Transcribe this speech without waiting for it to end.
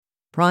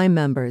Prime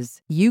members,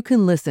 you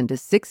can listen to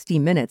 60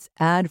 Minutes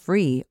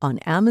ad-free on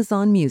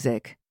Amazon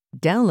Music.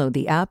 Download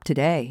the app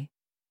today.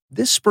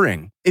 This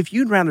spring, if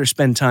you'd rather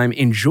spend time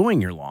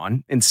enjoying your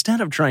lawn instead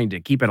of trying to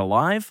keep it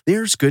alive,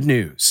 there's good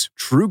news.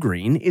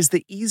 TruGreen is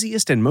the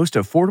easiest and most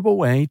affordable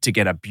way to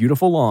get a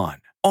beautiful lawn.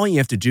 All you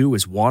have to do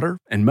is water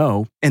and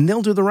mow, and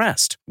they'll do the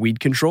rest. Weed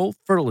control,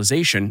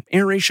 fertilization,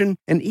 aeration,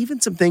 and even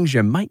some things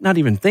you might not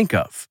even think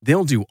of.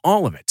 They'll do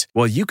all of it,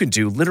 while you can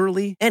do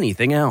literally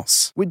anything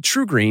else. With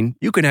TruGreen,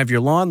 you can have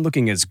your lawn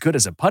looking as good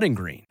as a putting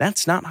green.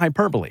 That's not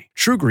hyperbole.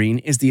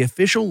 TruGreen is the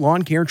official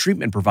lawn care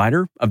treatment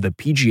provider of the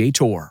PGA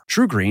Tour.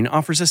 TruGreen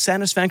offers a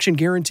satisfaction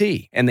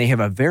guarantee, and they have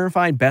a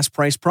verified best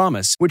price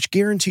promise, which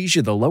guarantees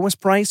you the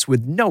lowest price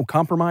with no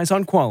compromise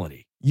on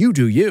quality. You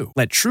do you.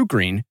 Let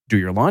TruGreen do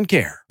your lawn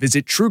care.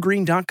 Visit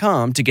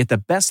TruGreen.com to get the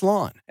best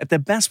lawn at the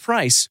best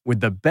price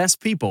with the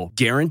best people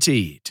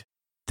guaranteed.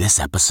 This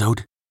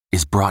episode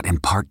is brought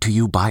in part to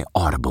you by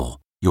Audible,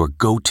 your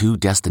go-to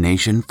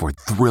destination for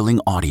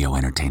thrilling audio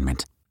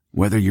entertainment.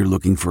 Whether you're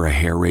looking for a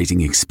hair-raising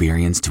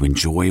experience to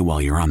enjoy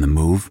while you're on the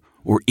move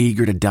or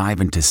eager to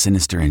dive into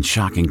sinister and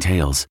shocking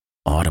tales,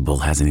 Audible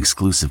has an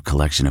exclusive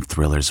collection of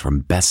thrillers from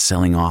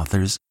best-selling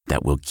authors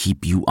that will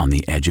keep you on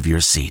the edge of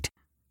your seat.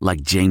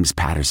 Like James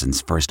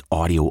Patterson's first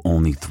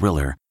audio-only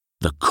thriller,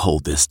 The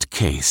Coldest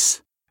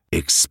Case.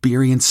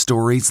 Experience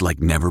stories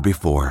like never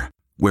before,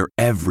 where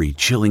every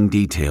chilling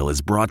detail is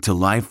brought to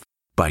life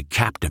by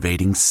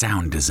captivating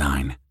sound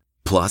design.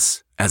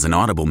 Plus, as an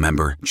Audible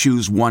member,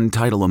 choose one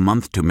title a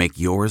month to make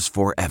yours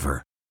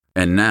forever.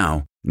 And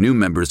now, new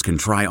members can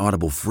try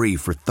Audible free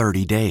for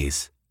 30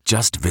 days.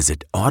 Just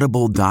visit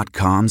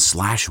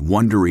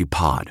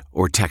audible.com/WonderyPod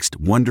or text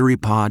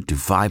WonderyPod to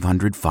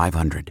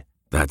 500-500.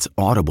 That's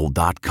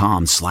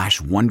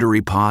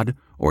audible.com/WonderyPod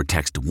or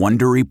text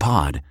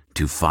WonderyPod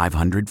to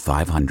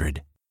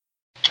 500-500.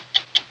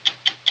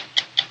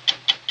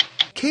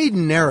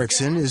 Caden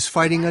Erickson is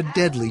fighting a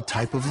deadly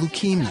type of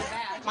leukemia.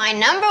 My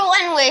number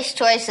one wish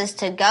choice is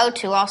to go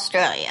to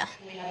Australia.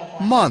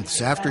 Months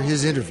after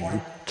his interview,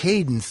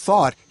 Caden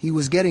thought he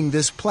was getting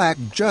this plaque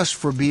just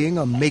for being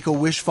a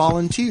Make-A-Wish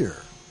volunteer.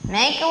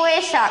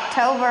 Make-A-Wish,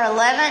 October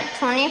 11th,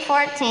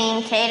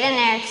 2014. Caden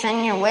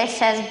Erickson, your wish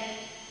has...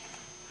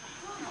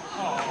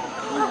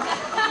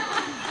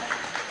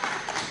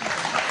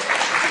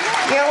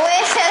 Your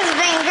wish has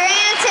been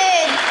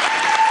granted.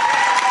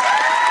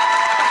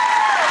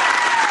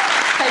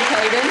 Hey,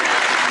 Caden,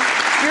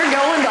 you're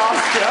going to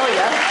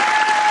Australia.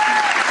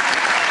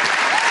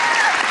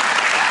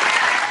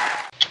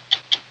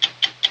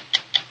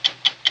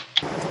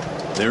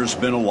 There's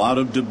been a lot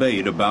of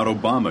debate about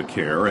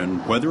Obamacare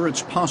and whether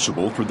it's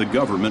possible for the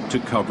government to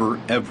cover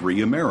every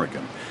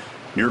American.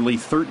 Nearly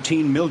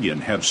 13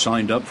 million have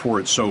signed up for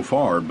it so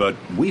far, but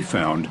we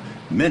found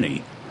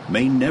many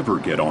may never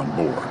get on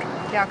board.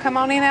 Y'all come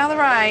on in out of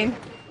the rain.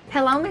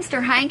 Hello,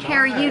 Mr. Hank. How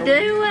are you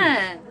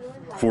doing?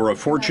 For a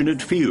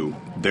fortunate few,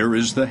 there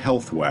is the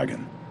health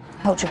wagon.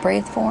 Hold your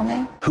breath for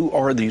me. Who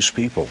are these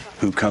people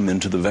who come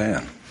into the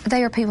van?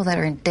 They are people that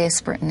are in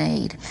desperate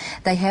need.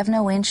 They have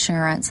no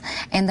insurance,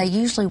 and they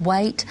usually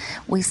wait,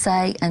 we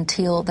say,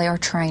 until they are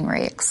train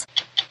wrecks.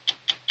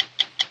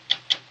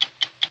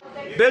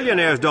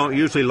 Billionaires don't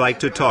usually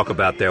like to talk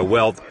about their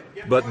wealth,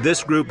 but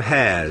this group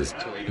has.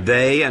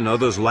 They and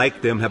others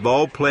like them have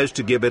all pledged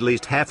to give at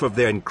least half of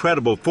their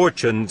incredible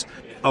fortunes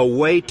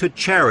away to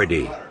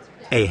charity.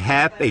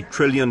 $500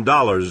 billion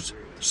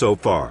so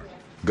far.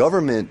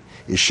 Government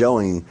is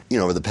showing,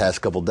 over the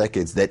past couple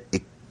decades that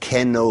it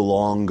can no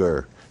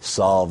longer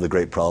solve the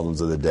great problems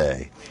of the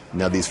day.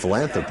 Now, these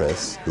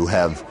philanthropists who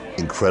have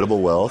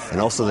incredible wealth and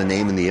also the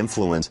name and the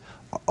influence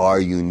are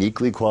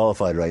uniquely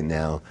qualified right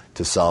now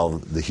to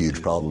solve the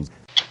huge problems.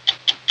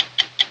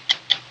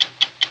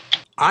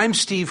 I'm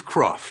Steve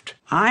Croft.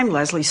 I'm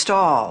Leslie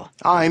Stahl.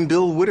 I'm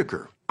Bill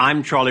Whitaker.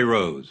 I'm Charlie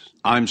Rose.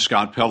 I'm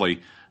Scott Pelley.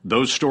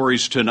 Those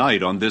stories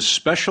tonight on this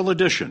special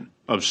edition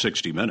of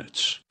 60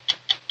 Minutes.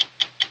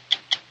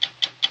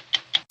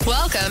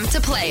 Welcome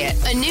to Play It,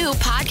 a new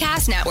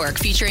podcast network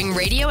featuring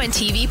radio and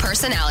TV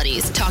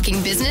personalities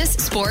talking business,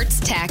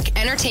 sports, tech,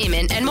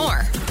 entertainment, and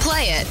more.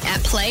 Play it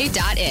at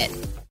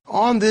play.it.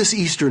 On this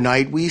Easter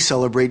night, we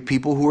celebrate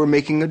people who are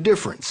making a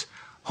difference.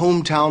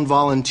 Hometown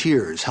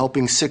volunteers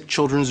helping sick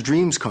children's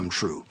dreams come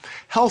true.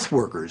 Health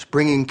workers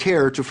bringing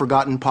care to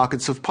forgotten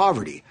pockets of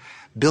poverty.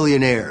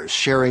 Billionaires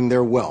sharing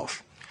their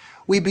wealth.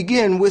 We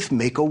begin with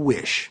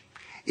Make-A-Wish.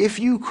 If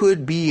you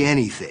could be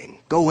anything,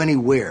 go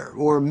anywhere,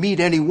 or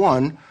meet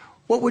anyone,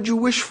 what would you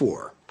wish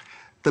for?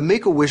 The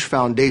Make-A-Wish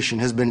Foundation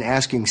has been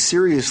asking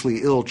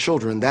seriously ill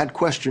children that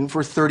question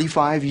for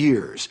 35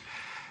 years.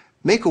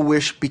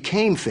 Make-A-Wish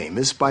became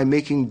famous by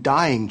making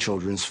dying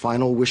children's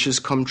final wishes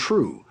come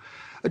true.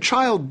 A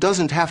child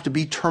doesn't have to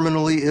be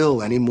terminally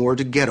ill anymore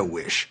to get a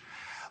wish.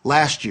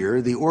 Last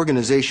year, the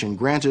organization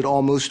granted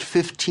almost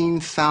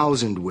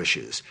 15,000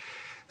 wishes.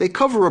 They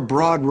cover a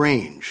broad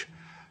range.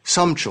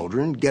 Some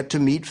children get to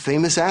meet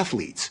famous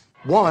athletes.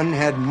 One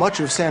had much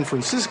of San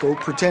Francisco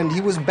pretend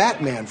he was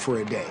Batman for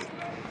a day.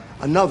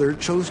 Another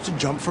chose to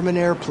jump from an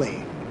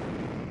airplane.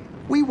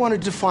 We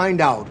wanted to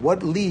find out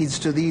what leads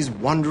to these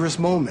wondrous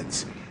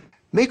moments.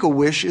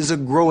 Make-A-Wish is a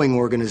growing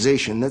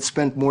organization that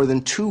spent more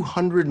than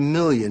 $200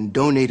 million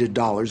donated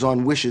dollars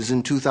on wishes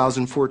in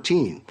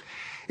 2014.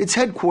 It's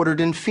headquartered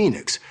in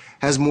Phoenix,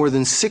 has more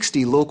than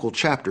 60 local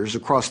chapters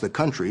across the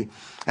country,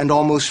 and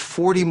almost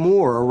 40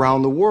 more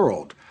around the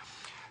world.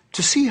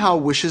 To see how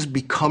wishes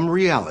become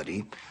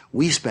reality,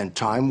 we spent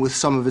time with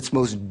some of its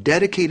most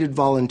dedicated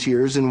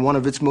volunteers in one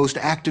of its most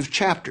active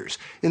chapters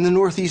in the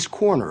northeast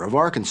corner of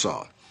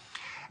Arkansas.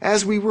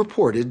 As we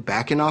reported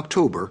back in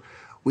October,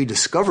 we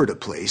discovered a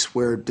place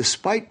where,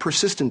 despite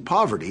persistent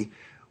poverty,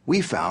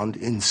 we found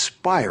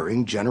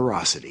inspiring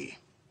generosity.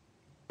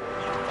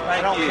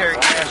 I don't carry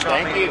cash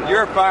on me.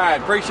 You're fine.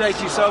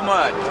 Appreciate you so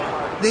much.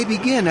 They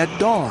begin at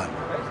dawn.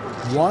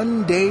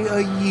 One day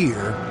a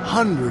year,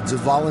 hundreds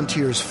of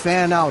volunteers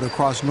fan out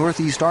across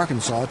northeast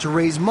Arkansas to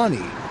raise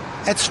money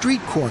at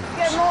street corners.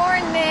 Good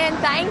morning.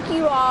 Thank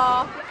you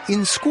all.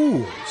 In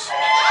schools.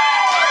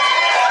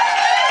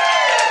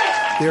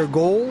 Their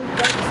goal?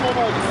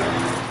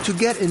 To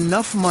get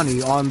enough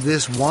money on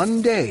this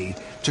one day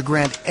to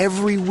grant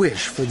every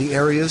wish for the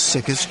area's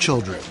sickest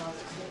children.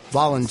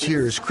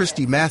 Volunteers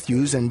Christy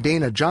Matthews and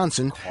Dana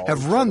Johnson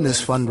have run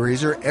this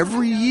fundraiser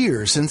every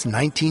year since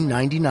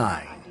 1999.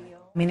 I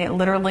mean, it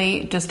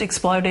literally just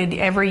exploded.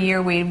 Every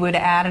year we would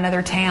add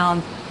another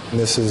town.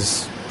 This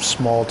is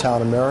small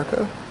town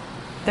America?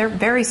 They're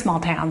very small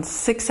towns,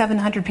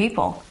 600-700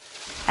 people,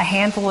 a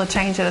handful of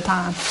change at a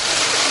time.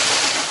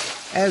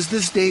 As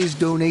this day's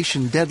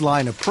donation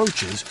deadline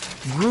approaches,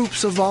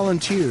 groups of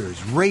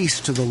volunteers race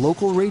to the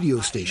local radio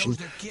station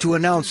to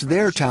announce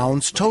their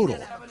town's total,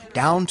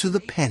 down to the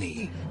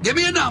penny. Give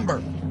me a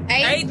number.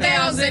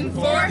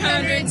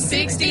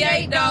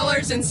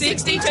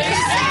 $8,468.62.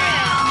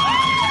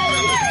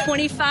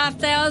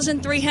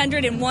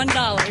 $25,301.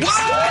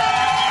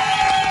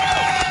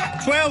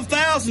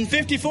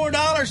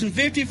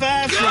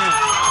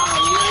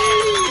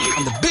 $12,054.55.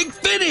 And the big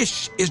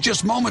finish is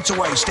just moments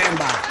away. Stand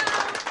by.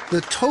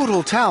 The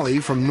total tally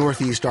from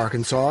northeast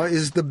Arkansas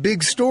is the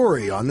big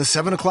story on the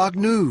 7 o'clock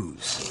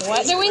news.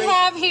 What do we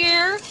have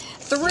here?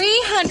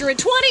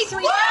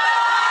 323.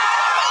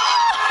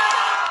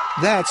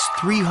 That's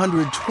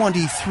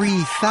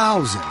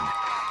 323,000,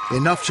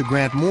 enough to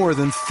grant more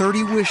than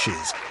 30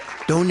 wishes,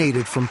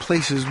 donated from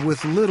places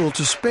with little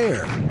to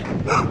spare.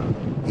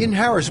 In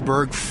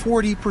Harrisburg,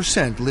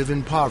 40% live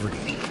in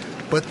poverty,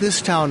 but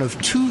this town of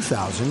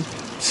 2,000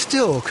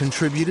 still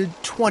contributed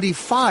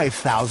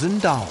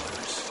 $25,000.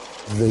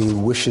 The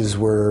wishes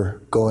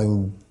were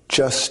going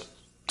just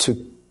to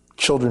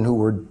children who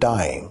were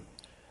dying,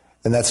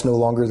 and that's no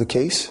longer the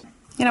case?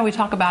 You know, we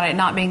talk about it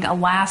not being a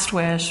last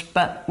wish,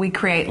 but we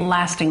create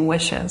lasting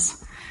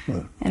wishes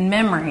and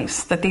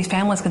memories that these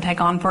families can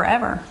take on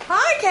forever.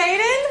 Hi,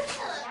 Caden.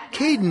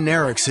 Caden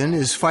Erickson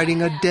is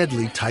fighting a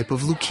deadly type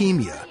of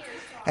leukemia.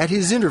 At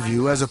his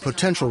interview as a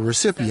potential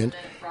recipient,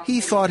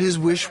 he thought his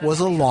wish was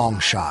a long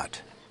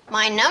shot.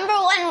 My number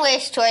one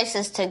wish choice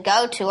is to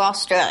go to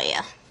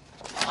Australia.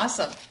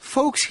 Awesome.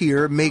 Folks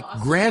here make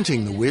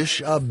granting the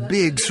wish a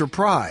big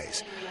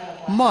surprise.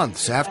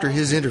 Months after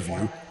his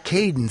interview,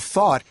 Caden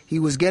thought he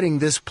was getting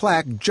this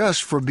plaque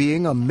just for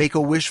being a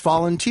Make-A-Wish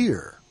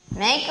volunteer.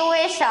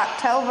 Make-A-Wish,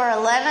 October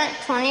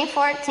 11th,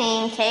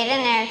 2014.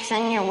 Caden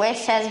Erickson, your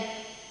wish has...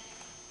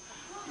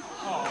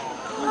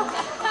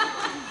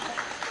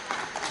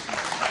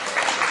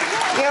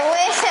 Your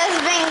wish has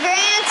been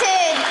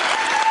granted.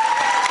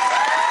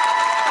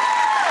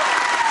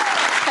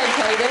 Hey,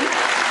 Caden,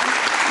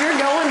 you're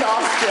going to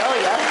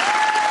Australia.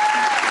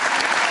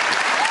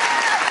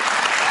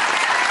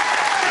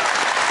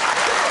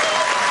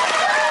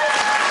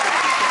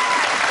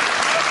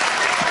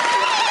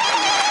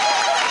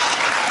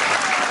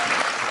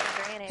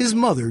 His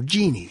mother,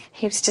 Jeannie.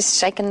 He was just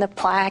shaking the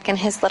plaque, and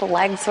his little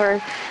legs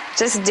were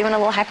just doing a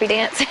little happy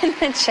dance in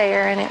the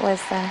chair, and it was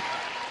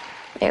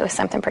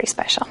something pretty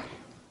special.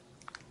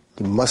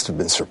 You must have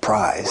been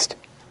surprised.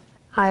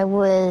 I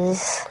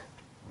was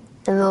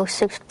the most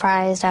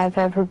surprised I've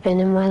ever been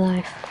in my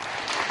life.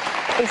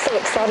 I'm so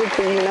excited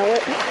for you, you know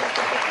it?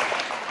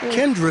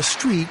 Kendra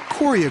Street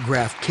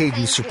choreographed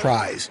Caden's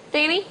surprise.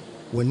 Danny?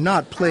 When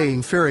not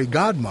playing fairy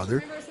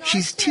godmother,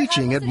 she's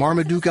teaching at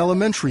Marmaduke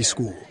Elementary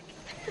School.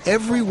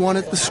 Everyone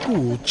at the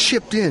school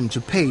chipped in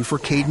to pay for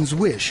Caden's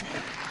wish.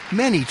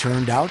 Many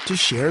turned out to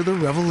share the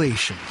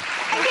revelation.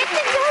 I get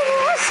to go to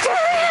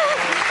Australia!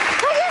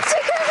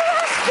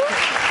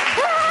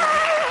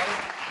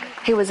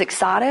 He was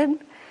excited,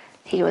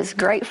 he was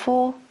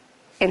grateful,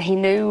 and he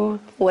knew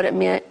what it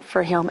meant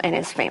for him and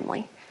his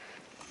family.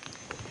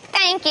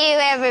 Thank you,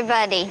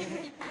 everybody.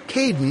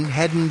 Caden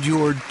had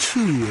endured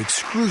 2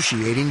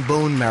 excruciating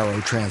bone marrow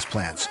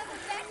transplants.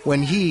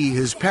 When he,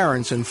 his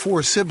parents, and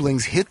 4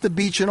 siblings hit the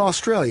beach in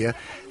Australia,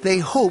 they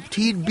hoped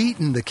he'd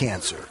beaten the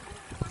cancer.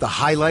 The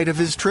highlight of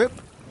his trip?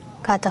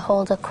 Got to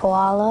hold a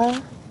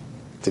koala.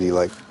 Did he,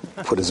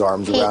 put his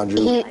arms around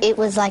you? It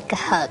was like a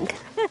hug.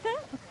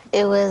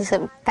 It was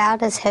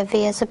about as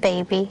heavy as a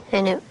baby,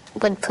 and it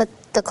would put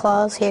the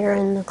claws here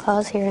and the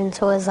claws here, and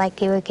so it was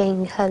like you were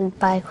getting hugged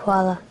by a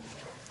koala.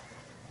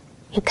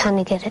 You kind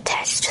of get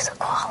attached to the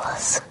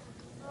koalas.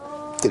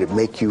 Did it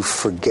make you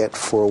forget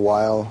for a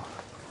while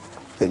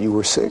that you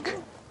were sick?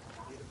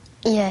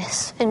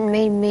 Yes, it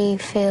made me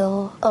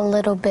feel a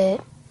little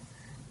bit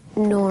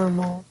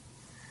normal.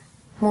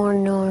 More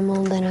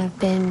normal than I've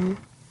been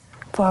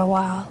for a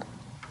while.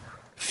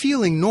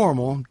 Feeling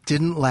normal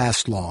didn't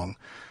last long.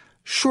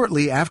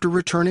 Shortly after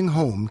returning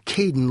home,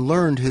 Caden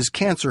learned his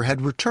cancer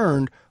had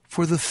returned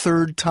for the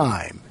third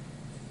time.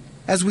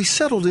 As we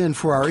settled in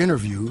for our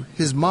interview,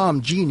 his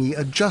mom, Jeannie,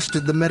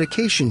 adjusted the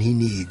medication he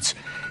needs.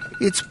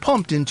 It's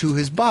pumped into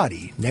his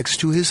body next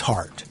to his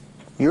heart.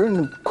 You're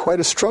in quite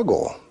a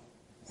struggle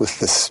with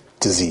this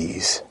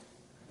disease.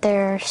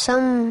 There are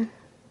some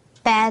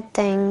bad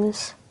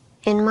things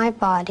in my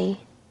body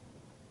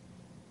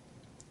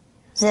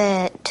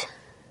that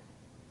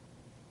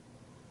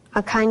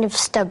are kind of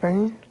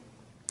stubborn.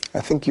 I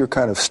think you're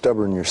kind of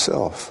stubborn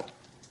yourself.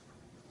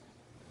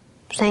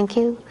 Thank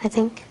you, I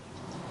think.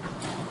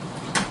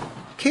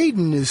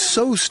 Caden is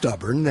so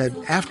stubborn that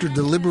after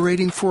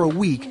deliberating for a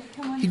week,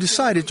 he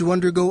decided to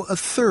undergo a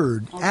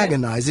third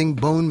agonizing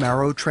bone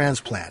marrow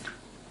transplant.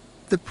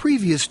 The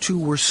previous two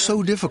were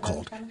so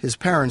difficult, his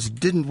parents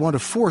didn't want to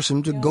force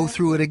him to go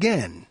through it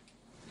again.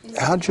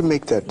 How'd you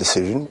make that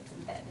decision?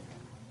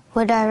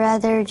 Would I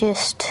rather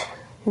just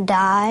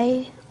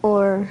die,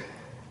 or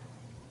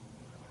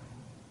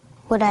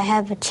would I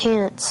have a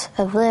chance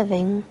of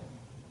living?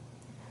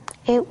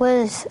 It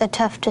was a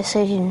tough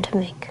decision to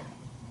make.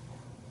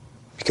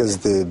 Because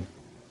the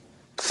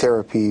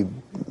therapy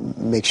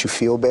makes you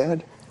feel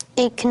bad?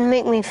 It can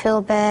make me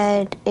feel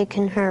bad. It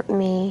can hurt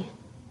me.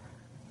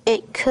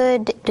 It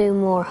could do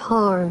more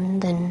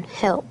harm than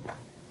help.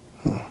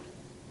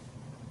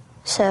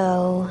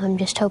 So I'm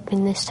just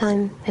hoping this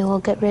time it will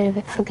get rid of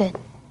it for good.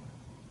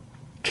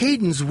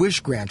 Caden's wish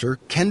granter,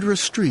 Kendra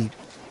Street,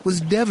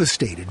 was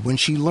devastated when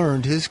she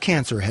learned his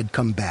cancer had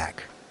come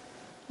back.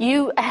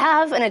 You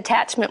have an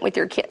attachment with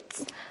your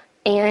kids,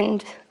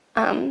 and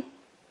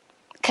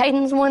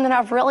Caden's one that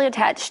I've really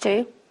attached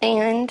to,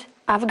 and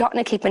I've gotten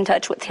to keep in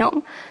touch with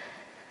him.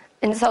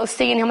 And so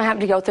seeing him have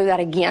to go through that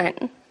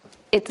again,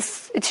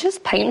 it's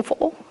just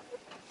painful.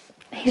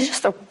 He's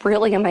just a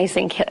really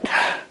amazing kid.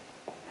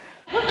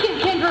 Let's give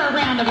Kendra a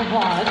round of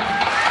applause.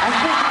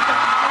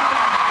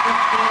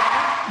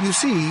 You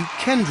see,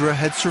 Kendra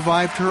had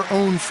survived her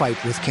own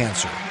fight with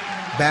cancer.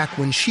 Back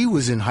when she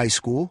was in high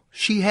school,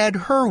 she had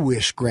her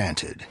wish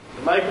granted.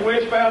 The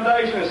Make-A-Wish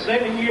Foundation is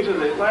sending you to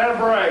the Atlanta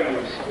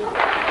Braves.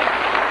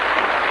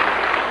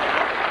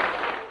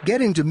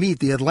 Getting to meet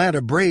the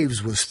Atlanta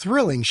Braves was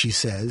thrilling, she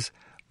says,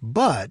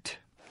 but...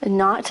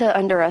 Not to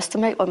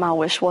underestimate what my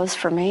wish was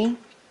for me,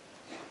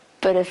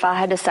 but if I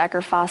had to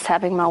sacrifice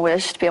having my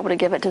wish to be able to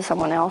give it to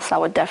someone else, I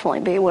would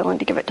definitely be willing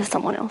to give it to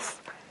someone else.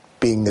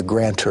 Being the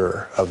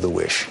grantor of the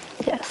wish.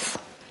 Yes.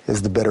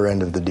 Is the better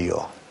end of the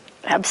deal.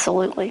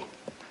 Absolutely.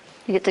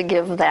 You get to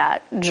give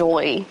that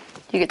joy.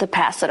 You get to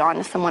pass it on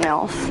to someone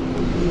else.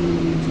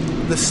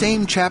 The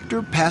same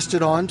chapter passed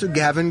it on to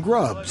Gavin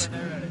Grubbs.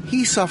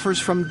 He suffers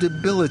from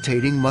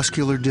debilitating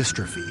muscular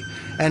dystrophy,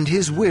 and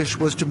his wish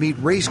was to meet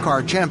race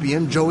car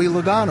champion Joey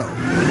Logano.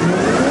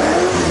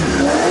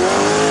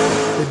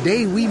 The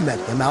day we met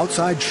them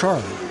outside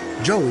Charlotte,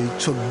 Joey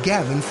took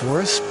Gavin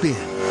for a spin.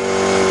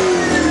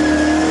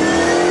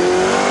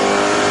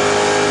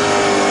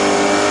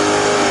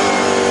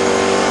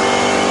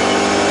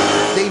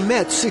 They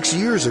met 6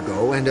 years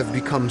ago and have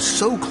become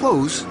so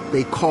close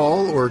they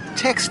call or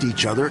text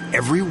each other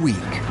every week.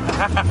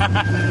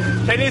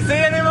 Can you see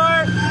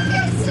anymore?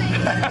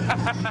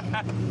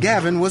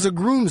 Gavin was a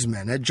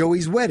groomsman at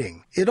Joey's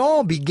wedding. It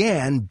all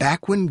began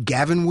back when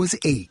Gavin was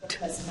 8.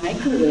 Because my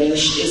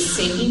wish is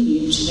sending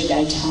you to the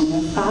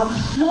Daytona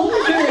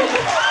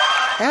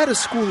 500. At a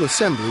school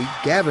assembly,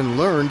 Gavin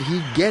learned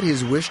he'd get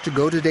his wish to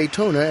go to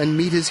Daytona and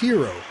meet his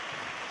hero.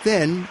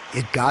 Then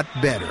it got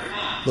better.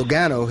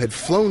 Logano had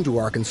flown to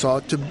Arkansas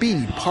to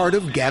be part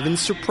of Gavin's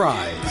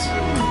surprise.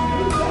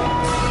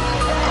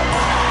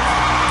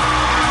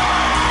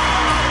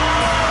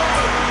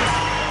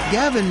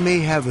 Gavin may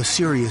have a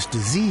serious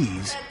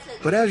disease,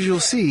 but as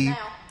you'll see,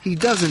 he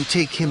doesn't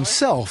take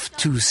himself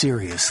too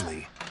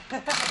seriously.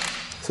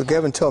 So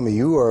Gavin, tell me,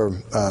 you are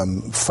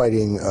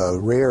fighting a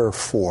rare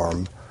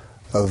form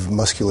of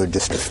muscular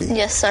dystrophy.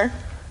 Yes, sir.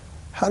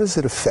 How does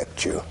it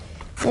affect you?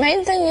 The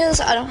main thing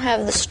is I don't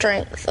have the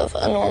strength of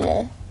a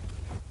normal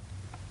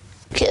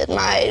kid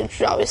my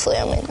age, obviously.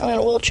 I mean, I'm in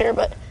a wheelchair,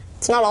 but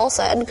it's not all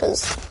sad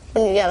because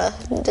when you got a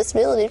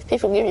disability,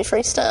 people give you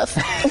free stuff.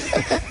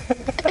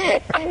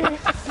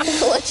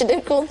 They'll let you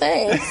do cool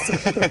things.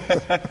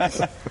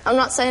 I'm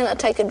not saying I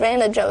take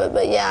advantage of it,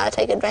 but yeah, I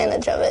take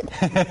advantage of it.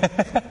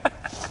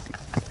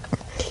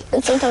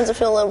 And sometimes I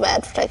feel a little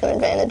bad for taking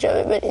advantage of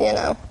it, but you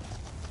know,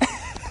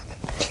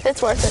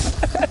 it's worth it.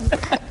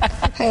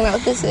 Hanging out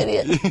with this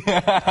idiot. It's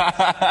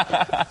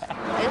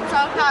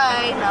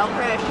okay, no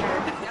pressure.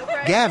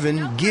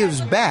 Gavin gives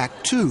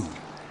back, too.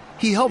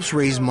 He helps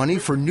raise money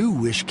for New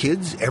Wish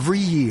kids every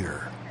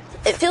year.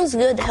 it feels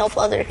good to help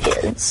other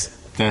kids.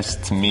 This,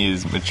 to me,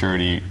 is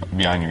maturity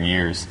beyond your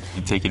years.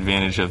 You take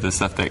advantage of the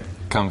stuff that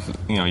comes,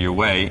 your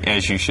way,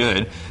 as you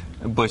should,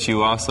 but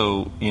you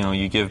also,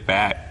 you give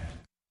back.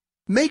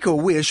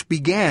 Make-A-Wish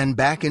began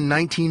back in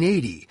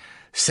 1980.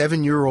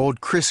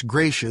 7-year-old Chris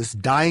Gracious,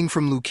 dying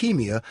from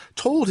leukemia,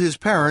 told his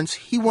parents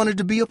he wanted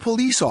to be a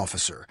police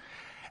officer.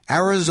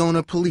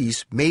 Arizona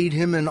police made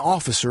him an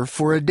officer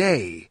for a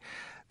day.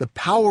 The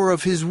power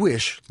of his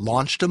wish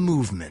launched a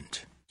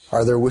movement.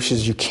 Are there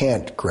wishes you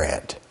can't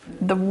grant?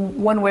 The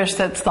one wish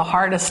that's the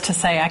hardest to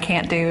say I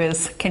can't do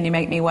is, can you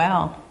make me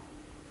well?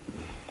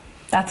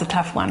 That's a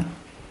tough one.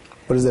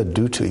 What does that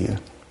do to you?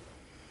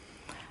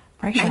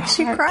 Makes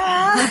you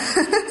cry.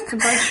 It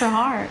breaks your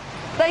heart.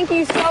 Thank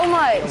you so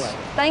much.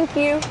 Thank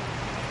you.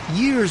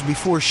 Years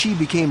before she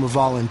became a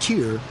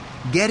volunteer,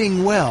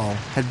 getting well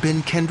had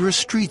been Kendra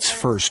Street's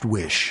first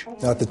wish.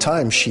 Now, at the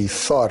time, she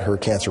thought her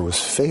cancer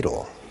was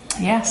fatal.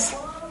 Yes.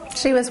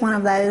 She was one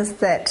of those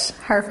that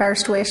her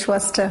first wish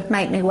was to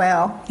make me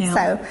well. Yeah.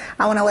 So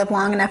I want to live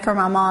long enough for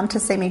my mom to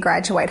see me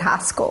graduate high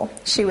school.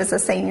 She was a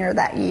senior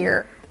that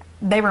year.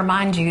 They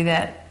remind you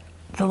that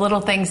the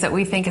little things that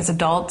we think as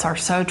adults are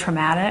so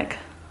traumatic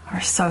are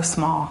so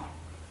small.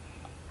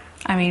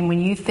 I mean,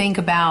 when you think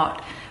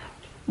about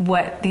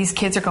what these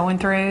kids are going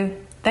through,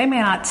 they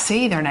may not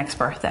see their next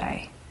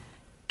birthday.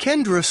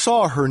 Kendra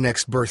saw her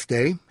next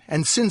birthday,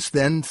 and since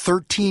then,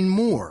 13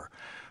 more.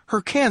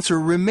 Her cancer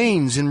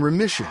remains in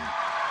remission.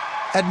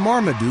 At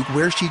Marmaduke,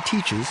 where she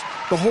teaches,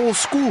 the whole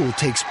school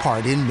takes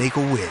part in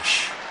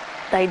Make-A-Wish.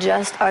 They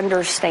just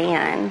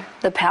understand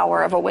the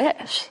power of a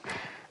wish.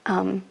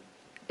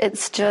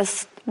 It's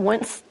just,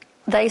 once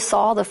they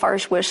saw the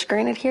first wish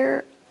granted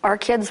here, our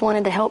kids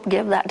wanted to help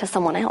give that to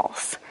someone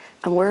else.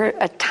 And we're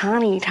a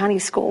tiny, tiny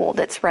school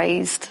that's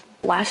raised,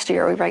 last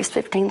year we raised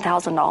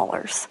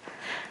 $15,000.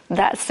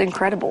 That's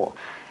incredible.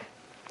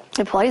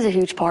 It plays a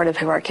huge part of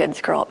who our kids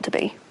grow up to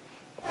be.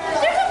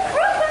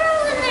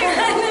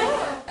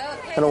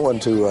 I don't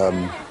want to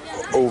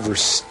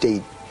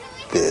overstate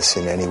this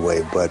in any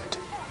way, but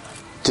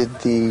did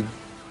the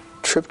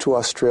trip to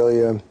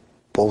Australia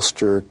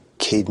bolster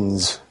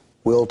Caden's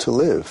will to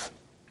live?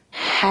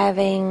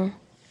 Having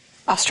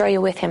Australia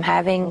with him,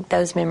 having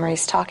those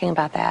memories, talking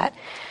about that,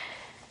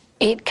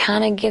 it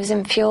kind of gives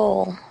him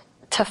fuel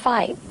to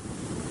fight.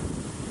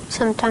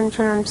 Sometimes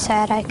when I'm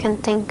sad, I can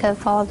think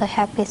of all the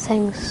happy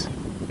things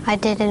I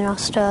did in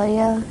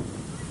Australia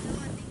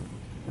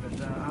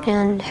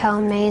and how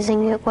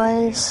amazing it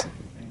was.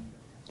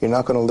 You're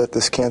not going to let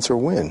this cancer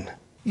win.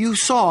 You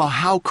saw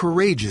how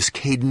courageous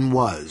Caden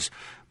was,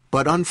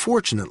 but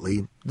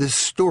unfortunately, this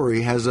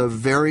story has a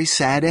very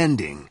sad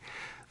ending.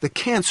 The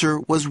cancer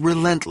was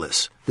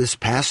relentless. This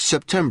past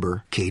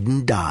September,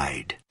 Caden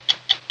died.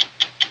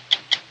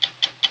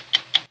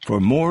 For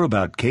more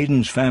about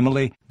Caden's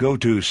family, go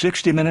to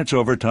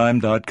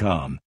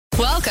 60minutesovertime.com.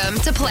 Welcome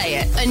to Play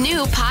It, a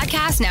new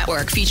podcast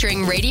network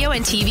featuring radio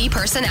and TV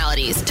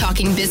personalities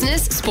talking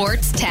business,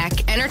 sports,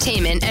 tech,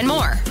 entertainment, and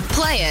more.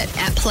 Play it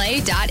at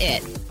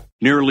play.it.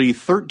 Nearly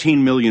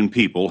 13 million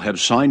people have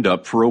signed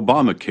up for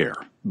Obamacare,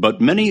 but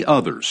many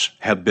others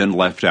have been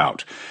left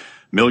out.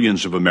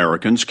 Millions of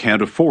Americans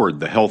can't afford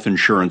the health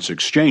insurance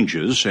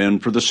exchanges,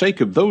 and for the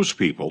sake of those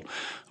people,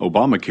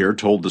 Obamacare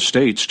told the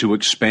states to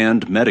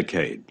expand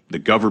Medicaid, the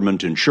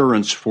government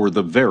insurance for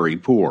the very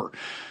poor.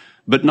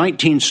 But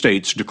 19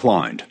 states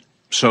declined.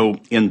 So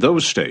in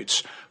those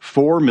states,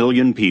 4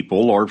 million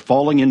people are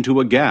falling into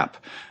a gap.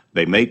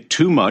 They make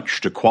too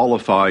much to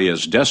qualify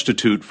as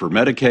destitute for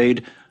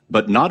Medicaid,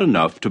 but not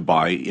enough to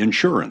buy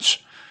insurance.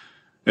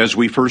 As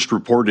we first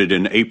reported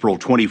in April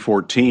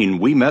 2014,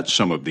 we met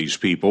some of these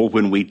people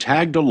when we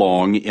tagged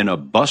along in a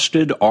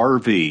busted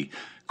RV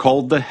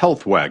called the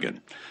Health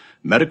Wagon,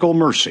 medical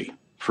mercy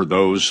for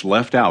those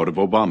left out of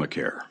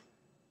Obamacare.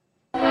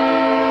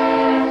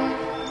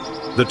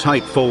 The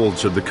tight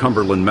folds of the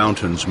Cumberland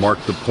Mountains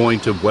mark the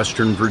point of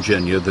western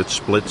Virginia that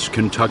splits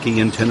Kentucky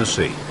and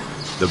Tennessee,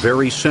 the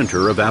very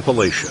center of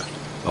Appalachia,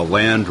 a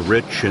land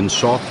rich in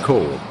soft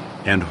coal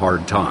and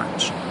hard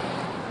times.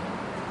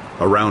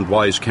 Around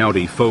Wise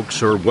County,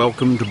 folks are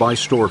welcomed by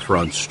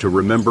storefronts to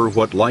remember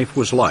what life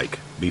was like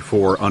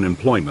before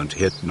unemployment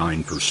hit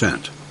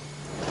 9%.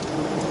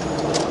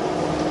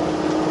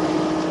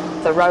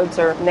 The roads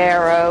are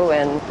narrow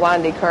and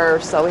windy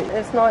curves, so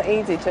it's not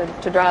easy to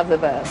drive the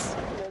bus.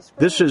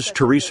 This is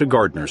Teresa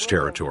Gardner's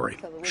territory.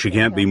 She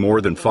can't be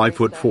more than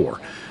 5'4",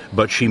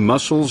 but she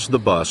muscles the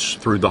bus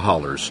through the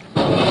hollers,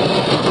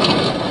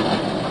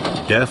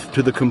 deaf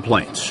to the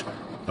complaints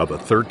of a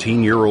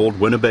 13-year-old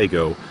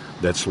Winnebago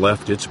that's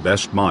left its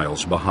best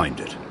miles behind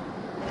it.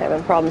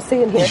 Having problems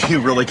seeing here.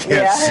 You really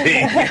can't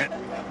see.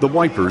 The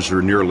wipers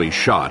are nearly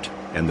shot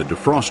and the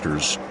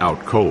defrosters out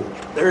cold.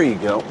 There you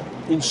go.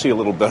 You can see a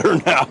little better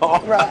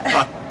now. Right.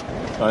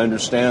 I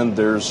understand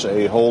there's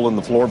a hole in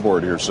the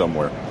floorboard here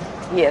somewhere.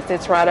 Yes,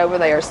 it's right over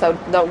there, so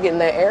don't get in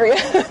that area.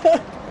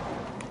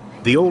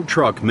 The old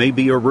truck may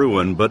be a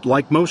ruin, but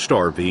like most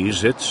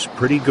RVs, it's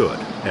pretty good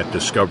at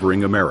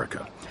discovering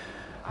America.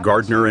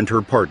 Gardner and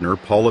her partner,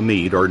 Paula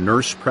Mead, are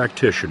nurse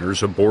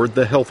practitioners aboard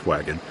the Health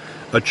Wagon,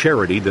 a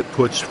charity that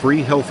puts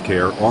free health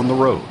care on the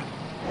road.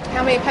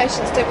 How many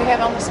patients did we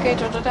have on the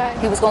schedule today?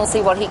 He was going to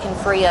see what he can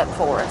free up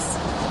for us.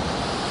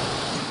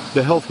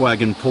 The Health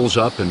Wagon pulls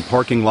up in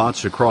parking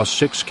lots across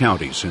 6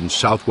 counties in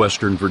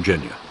southwestern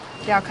Virginia.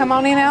 Y'all come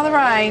on in out of the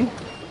rain.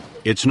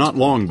 It's not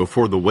long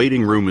before the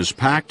waiting room is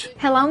packed.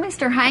 Hello,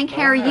 Mr. Hank.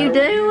 How are you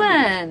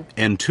doing?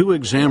 And 2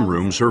 exam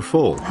rooms are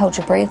full. Hold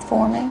your breath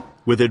for me.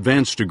 With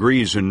advanced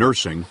degrees in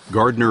nursing,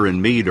 Gardner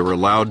and Mead are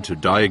allowed to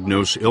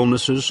diagnose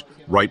illnesses,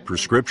 write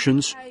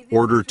prescriptions,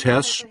 order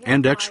tests,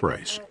 and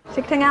x-rays.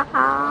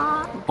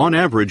 On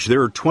average,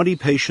 there are 20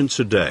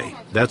 patients a day.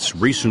 That's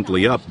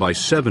recently up by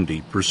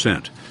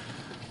 70%.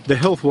 The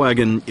Health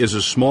Wagon is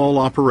a small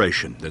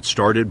operation that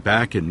started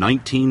back in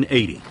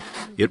 1980.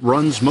 It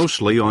runs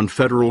mostly on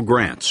federal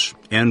grants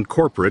and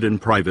corporate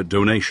and private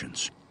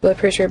donations. Blood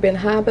pressure been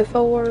high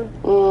before?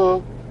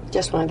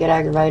 Just when I get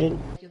aggravated.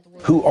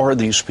 Who are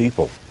these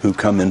people who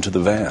come into the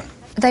van?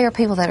 They are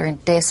people that are in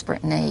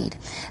desperate need.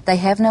 They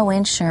have no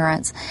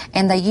insurance,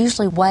 and they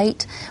usually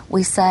wait,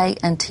 we say,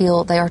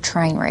 until they are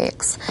train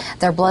wrecks.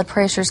 Their blood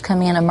pressures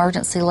come in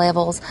emergency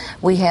levels.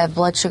 We have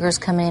blood sugars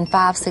come in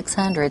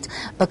 500-600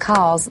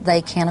 because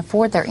they can't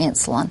afford their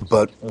insulin.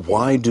 But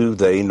why do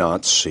they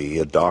not see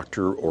a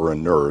doctor or a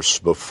nurse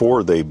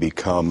before they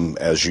become,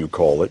 as you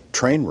call it,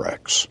 train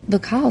wrecks?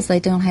 Because they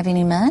don't have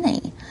any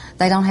money.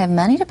 They don't have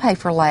money to pay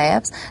for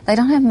labs. They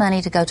don't have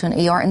money to go to an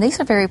ER, and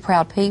these are very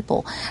proud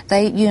people.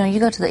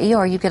 You go to the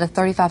ER, you get a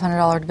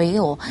 $3,500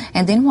 bill,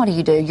 and then what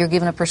do? You're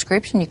given a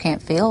prescription, you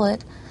can't fill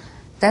it.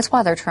 That's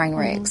why they're train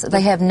wrecks.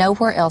 They have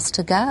nowhere else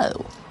to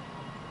go.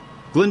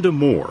 Glenda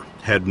Moore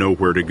had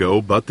nowhere to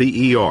go but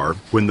the ER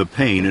when the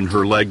pain in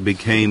her leg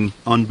became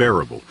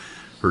unbearable.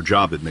 Her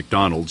job at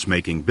McDonald's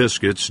making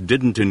biscuits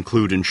didn't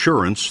include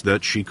insurance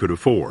that she could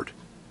afford.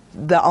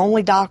 The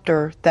only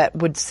doctor that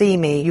would see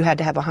me, you had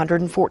to have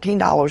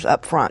 $114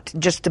 up front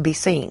just to be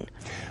seen.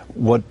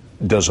 What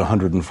does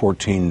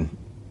 $114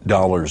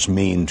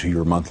 mean to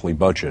your monthly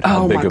budget?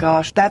 Oh my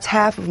gosh, that's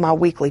half of my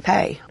weekly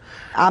pay.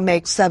 I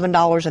make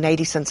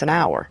 $7.80 an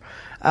hour.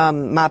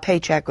 My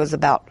paycheck was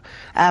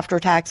after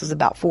taxes,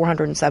 about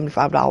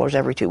 $475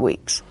 every 2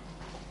 weeks.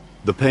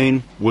 The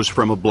pain was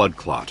from a blood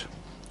clot.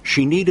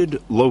 She needed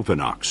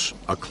Lovenox,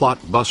 a clot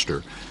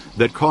buster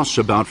that costs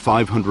about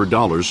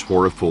 $500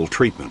 for a full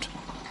treatment.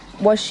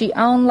 Was she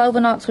on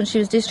Lovenox when she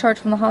was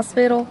discharged from the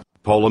hospital?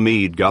 Paula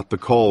Mead got the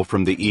call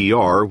from the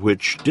ER,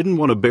 which didn't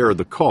want to bear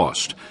the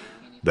cost.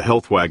 The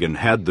Health Wagon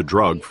had the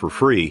drug for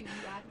free,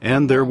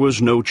 and there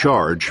was no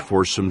charge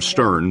for some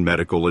stern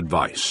medical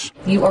advice.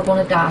 You are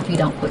going to die if you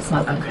don't quit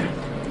smoking. Okay.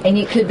 And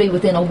it could be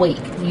within a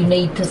week. You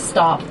need to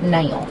stop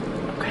now.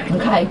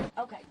 Okay?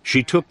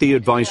 She took the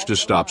advice to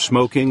stop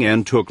smoking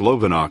and took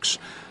Lovenox,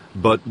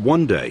 but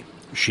one day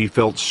she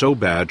felt so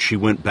bad she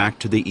went back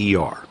to the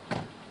ER.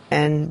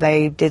 And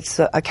they did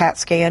a CAT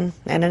scan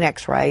and an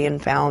x-ray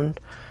and found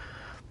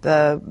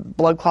the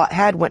blood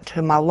clot went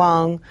to my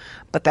lung,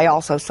 but they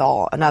also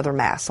saw another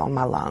mass on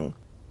my lung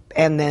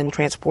and then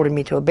transported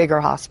me to a bigger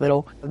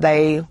hospital.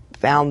 They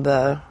found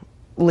the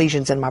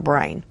lesions in my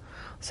brain.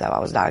 So I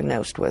was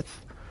diagnosed with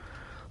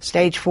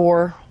stage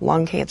 4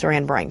 lung cancer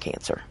and brain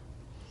cancer.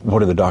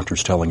 What are the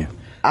doctors telling you?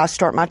 I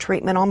start my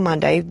treatment on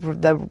Monday,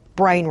 the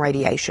brain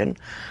radiation.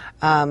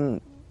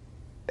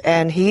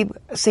 And he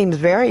seemed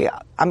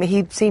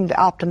he seemed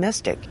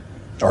optimistic.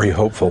 Are you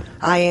hopeful?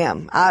 I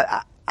am.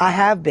 I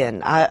have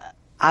been. I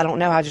don't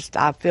know.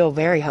 I feel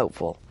very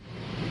hopeful.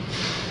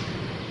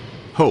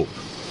 Hope,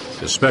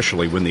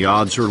 especially when the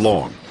odds are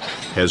long,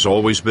 has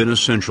always been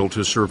essential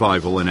to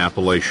survival in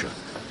Appalachia.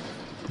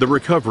 The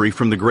recovery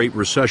from the Great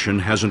Recession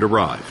hasn't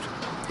arrived.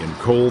 In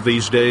coal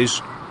these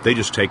days, they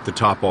just take the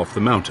top off the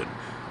mountain,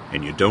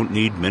 and you don't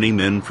need many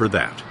men for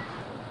that.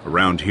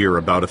 Around here,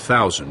 about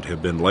 1,000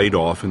 have been laid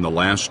off in the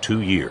last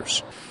 2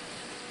 years.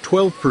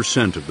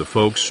 12% of the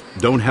folks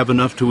don't have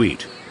enough to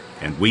eat,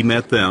 and we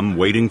met them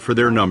waiting for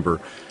their number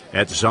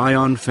at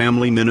Zion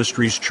Family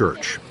Ministries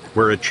Church,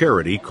 where a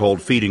charity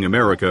called Feeding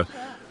America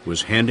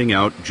was handing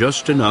out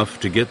just enough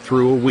to get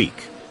through a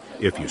week,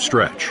 if you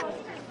stretch.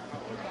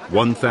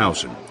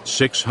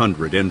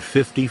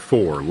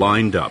 1,654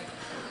 lined up,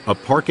 a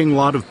parking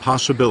lot of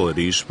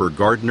possibilities for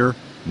Gardner,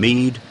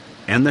 Mead,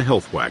 and the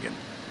Health Wagon.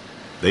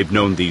 They've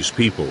known these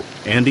people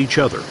and each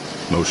other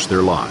most of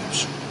their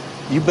lives.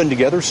 You've been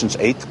together since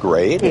 8th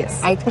grade?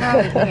 Yes. 8th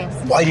grade, yes.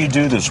 Why do you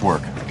do this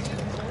work?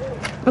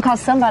 Because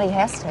somebody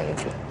has to.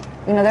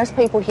 There's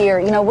people here.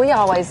 We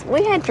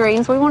had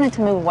dreams. We wanted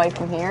to move away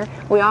from here.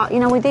 We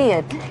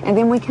did. And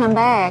then we come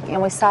back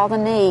and we saw the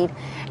need.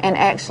 And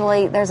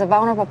actually, there's a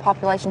vulnerable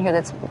population here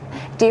that's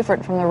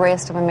different from the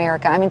rest of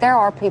America. There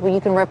are people,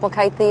 you can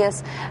replicate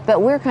this,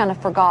 but we're kind of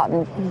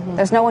forgotten. Mm-hmm.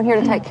 There's no one here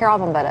to take care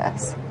of them but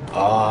us.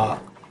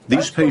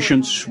 These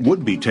patients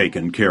would be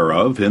taken care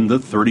of in the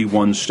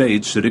 31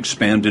 states that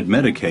expanded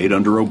Medicaid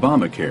under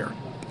Obamacare.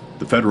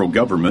 The federal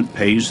government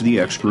pays the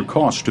extra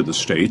cost to the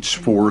states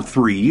for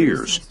 3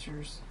 years.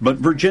 But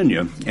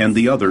Virginia and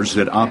the others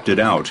that opted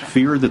out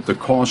fear that the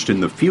cost in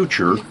the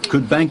future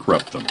could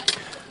bankrupt them.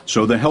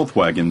 So the Health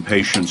Wagon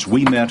patients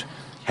we met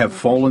have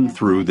fallen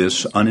through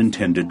this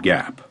unintended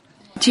gap.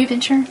 Do you have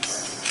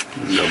insurance?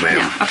 No, ma'am.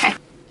 No, okay.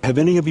 Have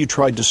any of you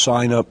tried to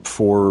sign up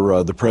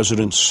for the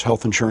President's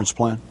health insurance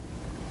plan?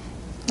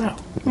 No.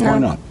 Why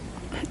not?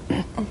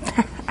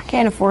 I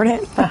can't afford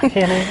it. I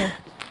can't either.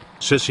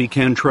 Sissy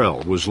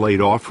Cantrell was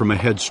laid off from a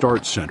Head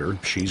Start center.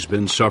 She's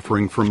been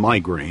suffering from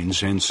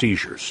migraines and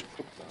seizures.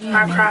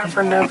 I cry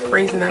for no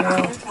reason at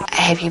all.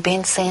 Have you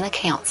been seeing a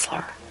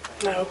counselor?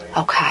 No.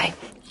 Okay.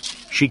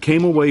 She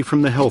came away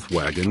from the Health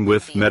Wagon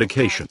with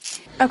medication.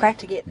 Okay.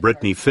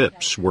 Brittany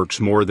Phipps works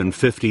more than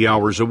 50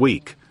 hours a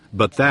week,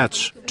 but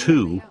that's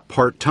 2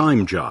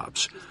 part-time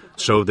jobs,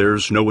 so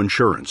there's no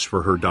insurance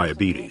for her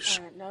diabetes.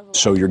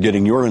 So you're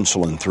getting your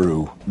insulin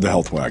through the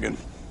Health Wagon?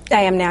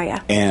 I am now,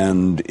 yeah.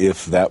 And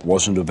if that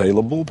wasn't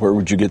available, where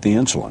would you get the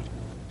insulin?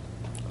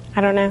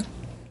 I don't know.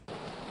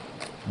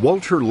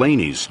 Walter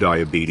Laney's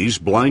diabetes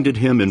blinded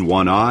him in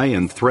one eye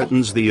and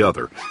threatens the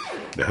other.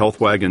 The Health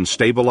Wagon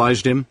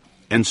stabilized him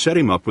and set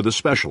him up with a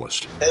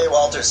specialist. Hey,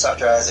 Walter,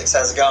 Dr. Isaacs,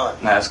 how's it going?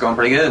 It's going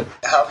pretty good.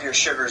 How have your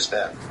sugars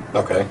been?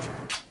 Okay.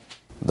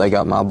 They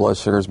got my blood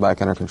sugars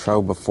back under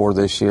control. Before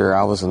this year,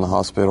 I was in the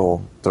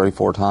hospital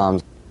 3-4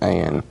 times,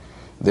 and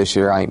this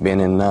year I ain't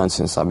been in none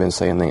since I've been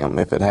seeing them.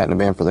 If it hadn't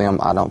been for them,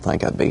 I don't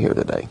think I'd be here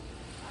today.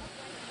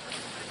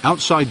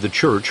 Outside the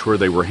church where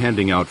they were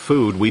handing out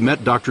food, we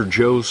met Dr.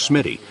 Joe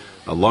Smitty,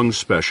 a lung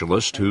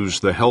specialist who's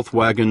the Health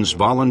Wagon's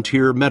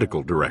volunteer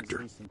medical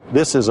director.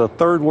 This is a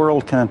third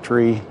world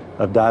country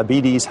of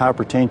diabetes,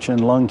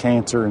 hypertension, lung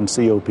cancer, and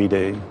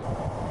COPD.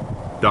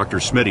 Dr.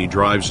 Smitty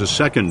drives a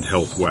second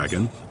Health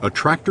Wagon, a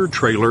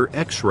tractor-trailer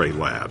X-ray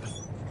lab.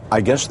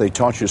 I guess they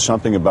taught you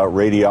something about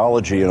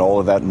radiology and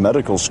all of that in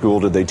medical school.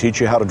 Did they teach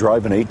you how to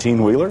drive an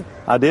 18-wheeler?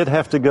 I did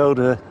have to go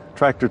to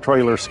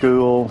tractor-trailer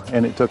school,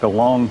 and it took a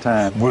long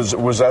time.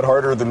 Was that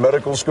harder than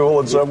medical school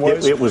in some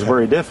ways? It was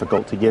very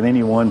difficult to get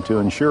anyone to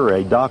insure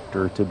a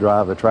doctor to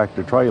drive a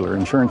tractor-trailer.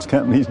 Insurance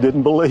companies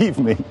didn't believe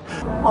me.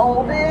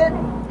 Hold it.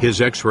 His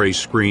X-ray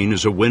screen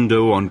is a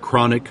window on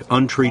chronic,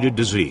 untreated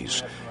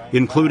disease,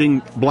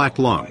 including black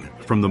lung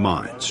from the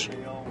mines.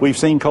 We've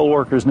seen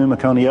co-workers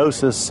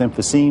pneumoconiosis,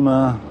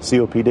 emphysema,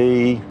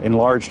 COPD,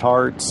 enlarged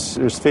hearts.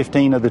 There's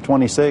 15 of the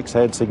 26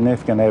 had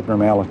significant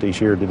abnormalities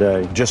here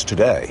today. Just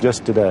today?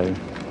 Just today.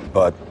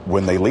 But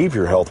when they leave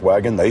your Health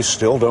Wagon, they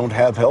still don't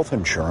have health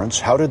insurance.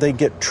 How do they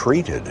get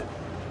treated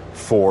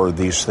for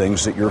these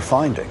things that you're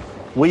finding?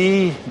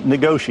 We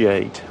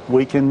negotiate.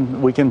 We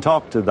can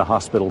talk to the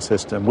hospital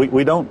system.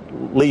 We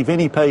don't leave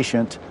any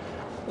patient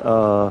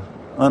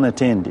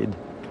unattended.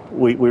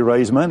 We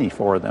raise money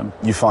for them.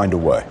 You find a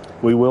way.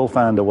 We will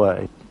find a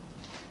way.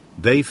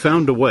 They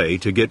found a way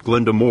to get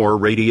Glenda Moore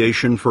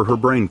radiation for her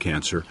brain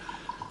cancer,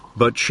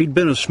 but she'd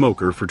been a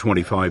smoker for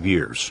 25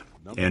 years,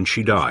 and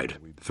she died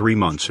 3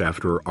 months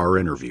after our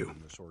interview.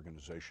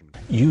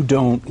 You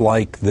don't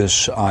like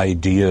this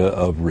idea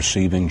of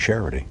receiving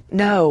charity?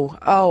 No.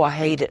 Oh, I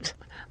hate it.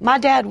 My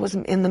dad was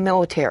in the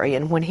military,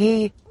 and when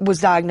he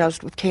was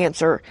diagnosed with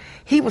cancer,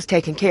 he was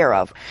taken care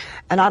of.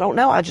 And I don't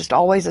know, I just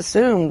always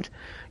assumed,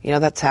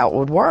 that's how it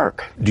would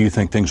work. Do you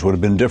think things would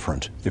have been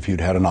different if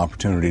you'd had an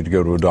opportunity to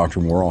go to a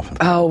doctor more often?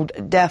 Oh,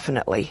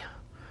 definitely.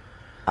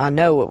 I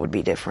know it would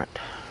be different.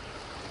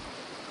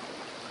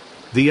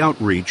 The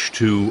outreach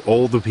to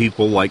all the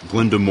people like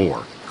Glenda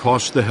Moore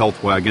cost the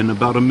Health Wagon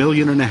about $1.5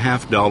 million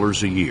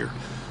a year.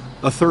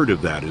 A third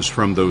of that is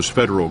from those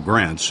federal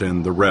grants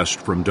and the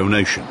rest from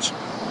donations.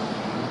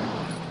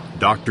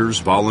 Doctors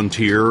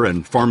volunteer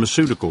and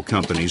pharmaceutical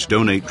companies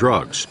donate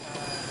drugs.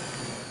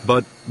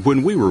 But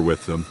when we were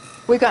with them,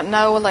 We got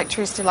no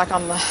electricity like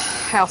on the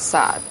house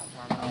side.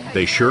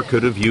 they sure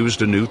could have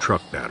used a new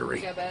truck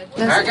battery.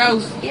 There it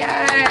goes.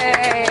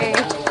 Yay!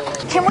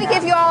 Can we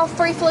give you all a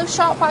free flu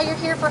shot while you're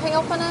here for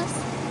helping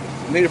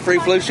us? Need a free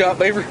flu shot,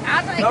 Beaver?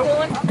 I think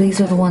one.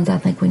 These are the ones I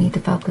think we need to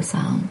focus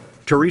on.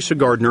 Teresa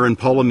Gardner and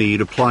Paula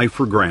Mead apply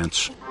for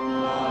grants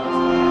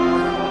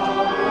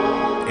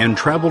and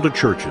travel to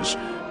churches,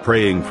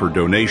 praying for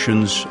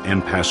donations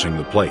and passing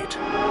the plate.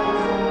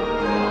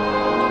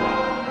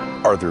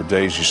 Are there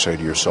days you say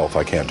to yourself,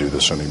 I can't do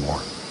this anymore?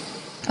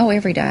 Oh,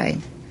 every day.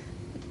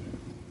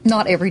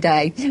 Not every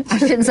day. I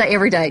shouldn't say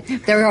every day.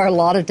 There are a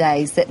lot of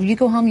days that you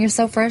go home, you're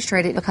so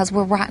frustrated because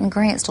we're writing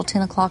grants till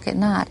 10 o'clock at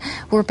night.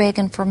 We're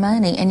begging for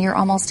money, and you're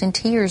almost in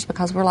tears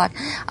because we're like,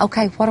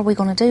 okay, what are we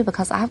going to do?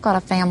 Because I've got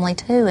a family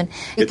too, and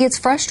it gets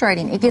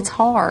frustrating. It gets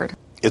hard.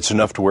 It's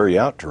enough to wear you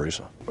out,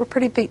 Teresa. We're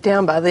pretty beat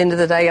down by the end of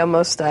the day on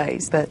most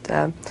days,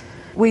 but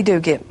we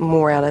do get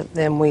more out of it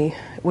than we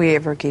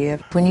ever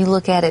give. When you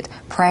look at it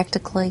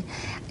practically,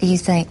 you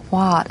think,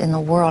 what in the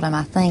world am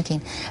I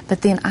thinking?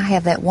 But then I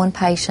have that one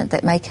patient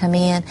that may come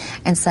in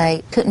and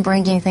say, couldn't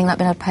bring you anything, not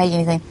been able to pay you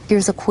anything.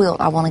 Here's a quilt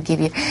I want to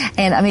give you.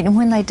 And I mean,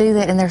 when they do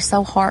that and they're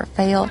so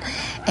heartfelt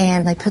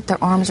and they put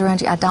their arms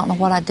around you, I don't know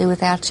what I'd do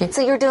without you.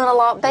 So you're doing a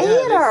lot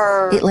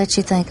better. It lets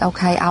you think,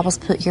 okay, I was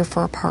put here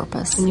for a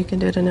purpose. And you can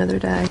do it another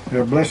day.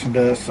 They're a blessing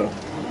to us, so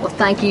Well,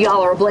 thank you.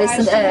 Y'all are a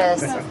blessing to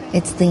us.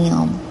 It's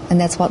them,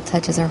 and that's what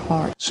touches our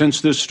heart.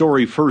 Since this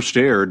story first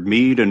aired,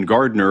 Meade and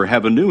Gardner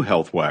have a new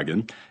health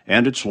wagon,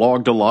 and it's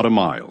logged a lot of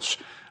miles.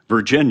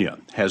 Virginia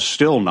has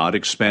still not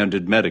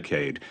expanded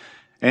Medicaid.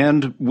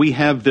 And we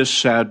have this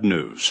sad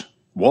news.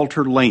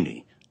 Walter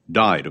Laney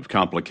died of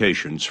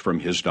complications from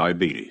his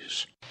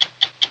diabetes.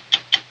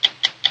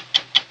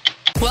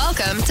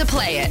 Welcome to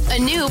Play It, a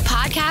new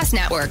podcast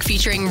network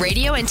featuring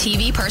radio and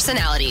TV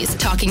personalities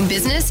talking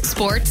business,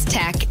 sports,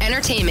 tech,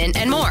 entertainment,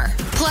 and more.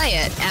 Play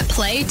it at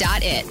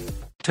play.it.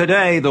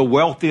 Today, the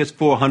wealthiest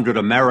 400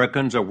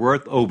 Americans are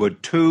worth over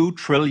 $2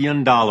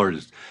 trillion.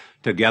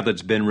 Together,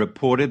 it's been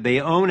reported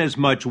they own as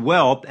much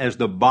wealth as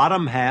the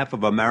bottom half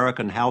of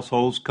American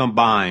households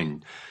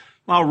combined.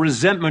 While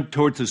resentment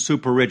towards the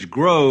super-rich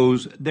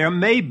grows, there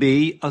may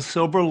be a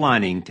silver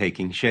lining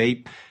taking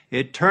shape.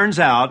 It turns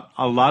out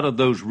a lot of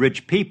those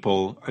rich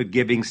people are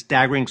giving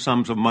staggering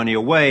sums of money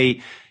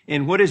away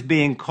in what is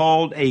being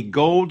called a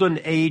golden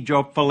age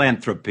of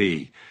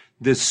philanthropy.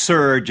 This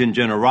surge in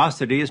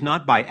generosity is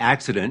not by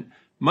accident.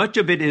 Much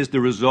of it is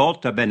the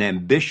result of an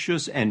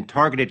ambitious and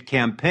targeted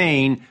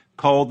campaign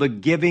called the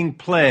Giving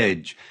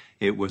Pledge.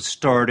 It was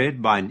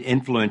started by an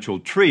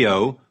influential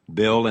trio,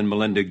 Bill and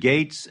Melinda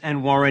Gates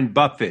and Warren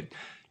Buffett.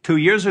 2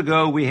 years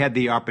ago, we had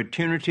the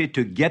opportunity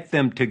to get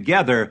them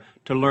together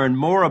to learn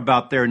more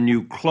about their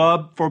new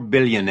club for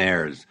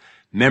billionaires.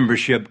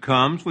 Membership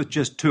comes with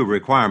just 2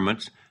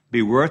 requirements: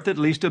 be worth at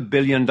least $1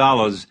 billion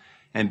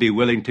and be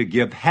willing to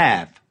give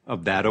half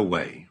of that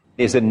away.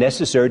 Is it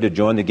necessary to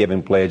join the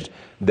Giving Pledge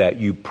that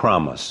you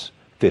promise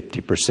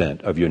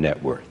 50% of your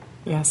net worth?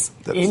 Yes.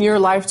 In your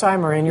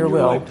lifetime or in your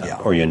will.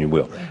 Or in your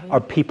will.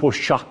 Are people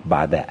shocked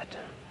by that?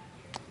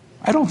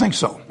 I don't think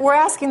so. We're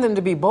asking them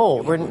to be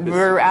bold.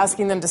 We're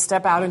asking them to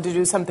step out and to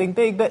do something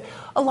big. But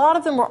a lot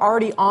of them were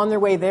already on their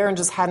way there and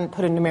just hadn't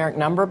put a numeric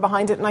number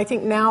behind it. And I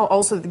think now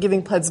also the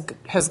Giving Pledge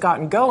has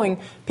gotten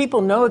going.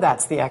 People know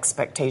that's the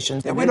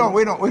expectation. Yeah, we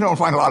don't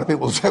find a lot of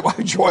people say, "Well,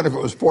 I'd join if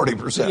it was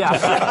 40%."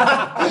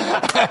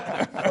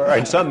 Yeah.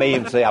 And some may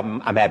even say,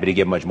 "I'm happy to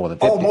give much more than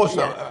 50%." Oh, most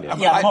of them.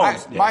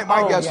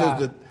 My guess is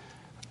that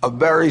a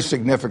very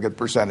significant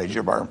percentage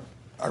of our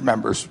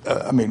members,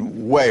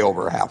 way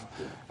over half,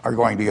 are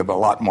going to give a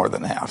lot more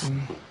than half.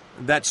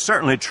 That's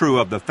certainly true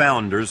of the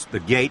founders. The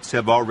Gates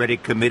have already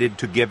committed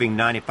to giving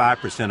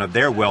 95% of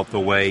their wealth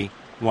away.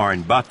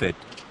 Warren Buffett,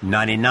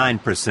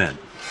 99%.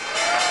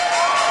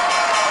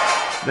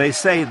 They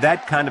say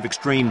that kind of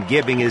extreme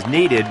giving is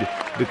needed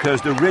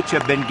because the rich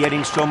have been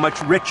getting so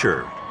much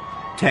richer.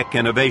 Tech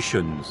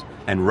innovations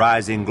and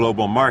rising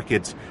global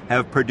markets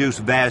have produced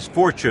vast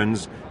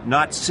fortunes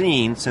not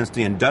seen since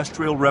the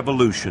Industrial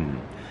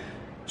Revolution.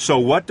 So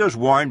what does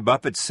Warren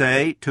Buffett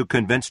say to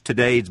convince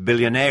today's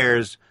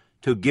billionaires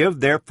to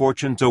give their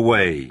fortunes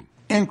away?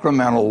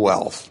 Incremental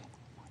wealth,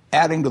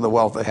 adding to the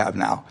wealth they have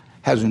now,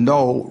 has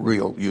no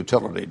real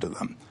utility to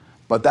them.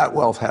 But that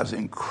wealth has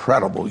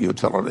incredible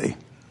utility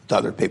to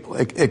other people.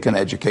 It can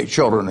educate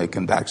children, it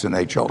can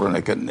vaccinate children,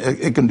 it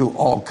can do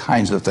all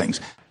kinds of things.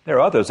 There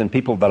are others, and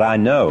people that I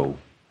know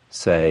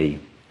say,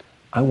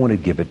 I want to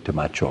give it to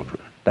my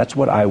children. That's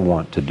what I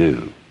want to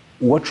do.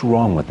 What's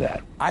wrong with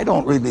that? I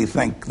don't really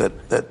think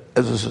that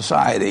as a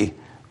society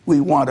we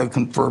want to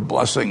confer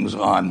blessings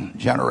on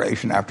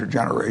generation after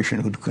generation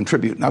who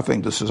contribute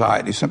nothing to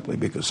society simply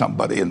because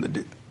somebody in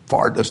the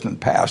far distant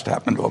past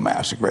happened to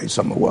amass a great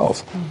sum of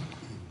wealth.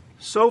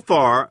 So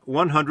far,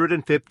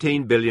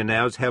 115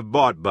 billionaires have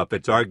bought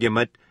Buffett's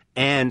argument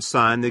and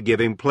signed the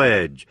Giving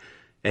Pledge.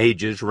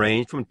 Ages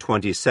range from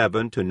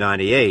 27 to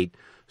 98.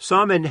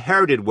 Some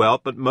inherited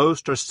wealth, but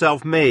most are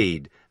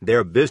self-made.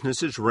 Their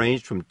businesses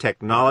range from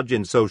technology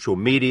and social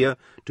media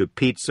to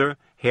pizza,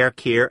 hair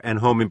care, and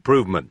home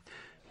improvement.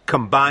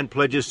 Combined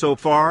pledges so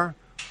far,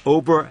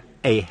 over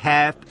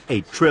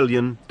 $500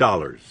 billion.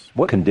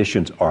 What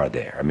conditions are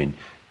there? I mean,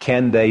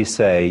 can they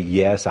say,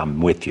 yes,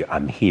 I'm with you,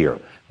 I'm here,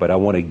 but I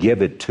want to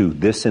give it to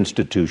this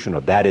institution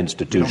or that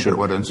institution? You don't care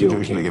what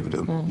institution they give it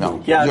to.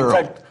 No. Yeah, Zero.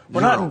 in fact,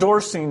 we're not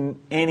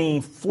endorsing any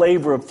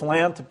flavor of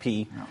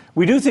philanthropy. No.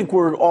 We do think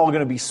we're all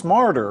going to be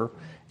smarter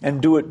and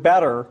do it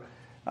better,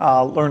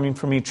 learning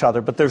from each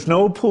other. But there's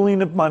no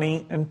pooling of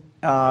money, and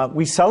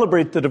we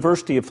celebrate the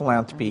diversity of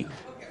philanthropy.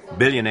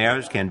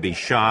 Billionaires can be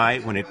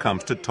shy when it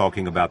comes to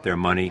talking about their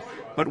money,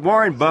 but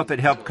Warren Buffett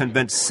helped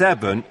convince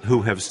 7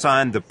 who have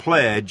signed the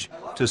pledge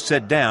to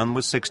sit down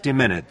with 60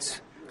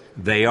 Minutes.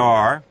 They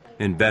are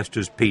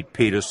investors Pete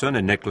Peterson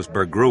and Nicholas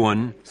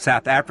Berggruen,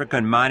 South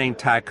African mining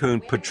tycoon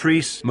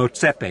Patrice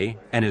Motsepe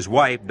and his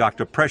wife,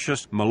 Dr.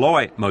 Precious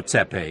Malloy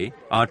Motsepe,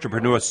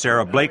 entrepreneur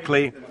Sarah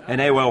Blakely, and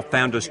AOL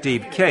founder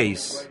Steve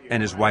Case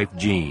and his wife,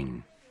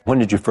 Jean. When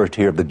did you first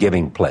hear of the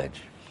Giving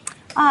Pledge?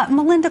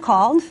 Melinda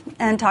called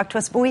and talked to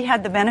us, but we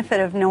had the benefit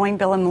of knowing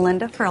Bill and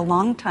Melinda for a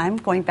long time,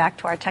 going back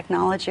to our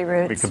technology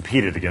roots. We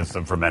competed against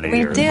them for many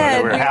years. We did.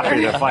 So we were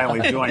happy to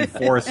finally join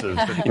forces.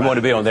 You want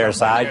to be on their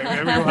side?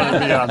 We want to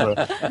be on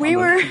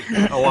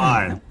the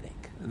line.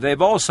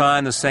 They've all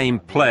signed the same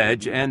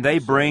pledge, and they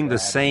bring the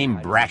same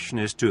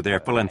brashness to their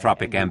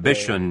philanthropic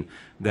ambition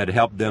that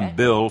helped them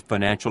build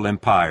financial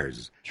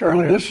empires.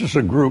 Charlie, this is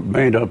a group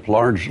made up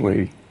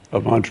largely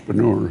of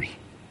entrepreneurs.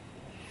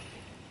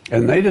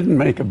 And they didn't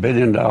make $1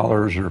 billion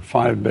or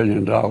 $5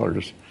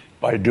 billion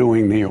by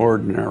doing the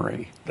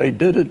ordinary. They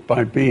did it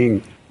by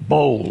being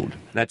bold.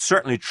 That's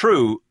certainly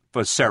true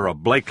for Sarah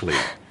Blakely.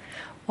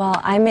 Well,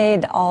 I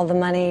made all the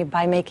money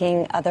by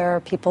making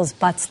other people's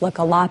butts look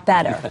a lot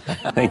better.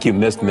 I think you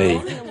missed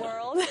me.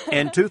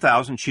 In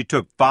 2000, she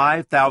took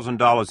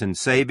 $5,000 in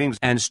savings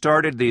and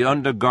started the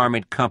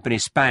undergarment company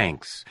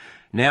Spanx.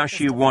 Now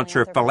she wants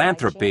her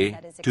philanthropy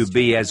to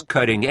be as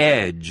cutting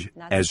edge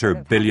as her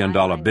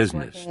billion-dollar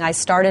business. I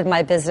started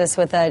my business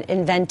with an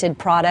invented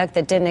product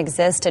that didn't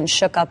exist and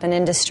shook up an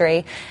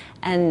industry,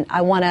 and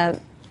I want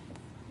to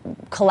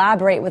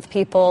collaborate with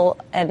people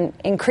and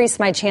increase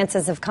my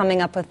chances of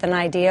coming up with an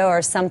idea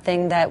or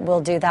something that will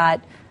do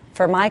that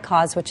for my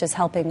cause, which is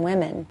helping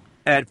women.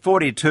 At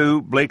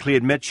 42, Blakely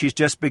admits she's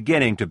just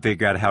beginning to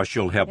figure out how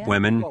she'll help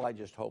women.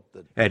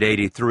 At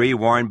 83,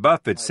 Warren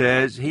Buffett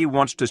says he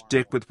wants to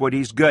stick with what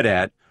he's good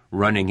at,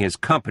 running his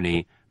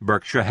company,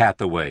 Berkshire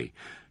Hathaway.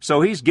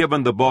 So he's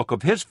given the bulk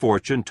of his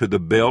fortune to the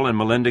Bill and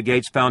Melinda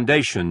Gates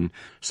Foundation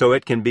so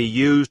it can be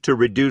used to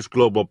reduce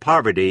global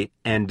poverty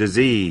and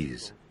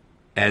disease.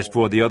 As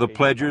for the other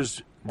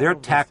pledgers, they're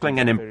tackling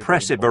an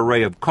impressive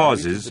array of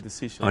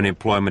causes: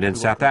 unemployment in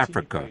South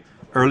Africa,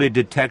 early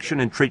detection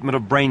and treatment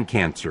of brain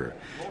cancer,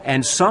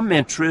 and some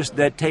interests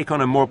that take on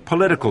a more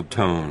political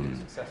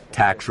tone: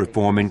 tax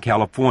reform in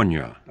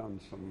California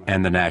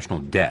and the national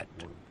debt.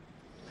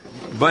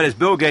 But as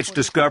Bill Gates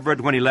discovered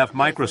when he left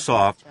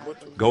Microsoft,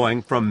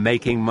 going from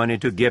making money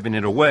to giving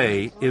it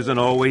away isn't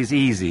always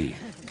easy.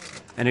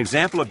 An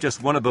example of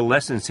just one of the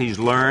lessons he's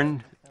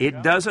learned: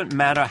 it doesn't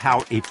matter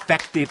how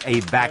effective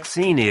a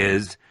vaccine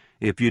is,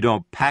 if you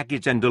don't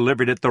package and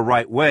deliver it the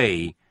right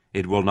way,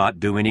 it will not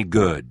do any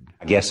good.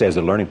 I guess there's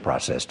a learning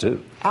process,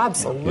 too.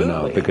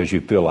 Absolutely. Because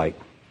you feel like,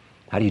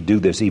 how do you do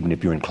this even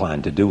if you're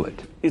inclined to do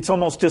it? It's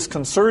almost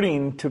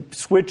disconcerting to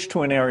switch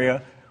to an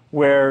area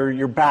where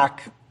you're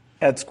back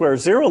at square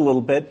zero a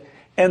little bit,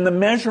 and the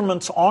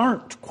measurements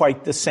aren't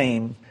quite the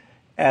same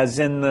as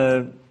in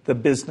the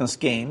business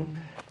game.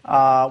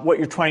 What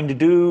you're trying to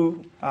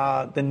do,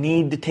 the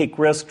need to take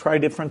risks, try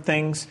different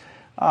things.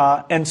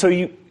 And so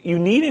you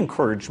need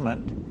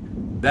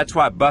encouragement. That's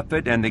why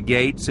Buffett and the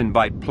Gates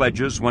invite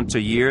pledgers once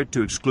a year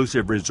to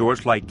exclusive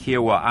resorts like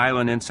Kiowa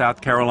Island in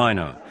South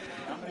Carolina.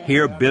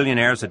 Here,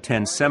 billionaires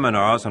attend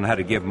seminars on how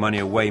to give money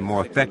away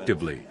more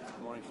effectively.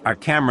 Our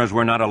cameras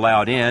were not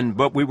allowed in,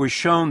 but we were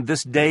shown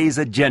this day's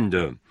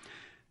agenda.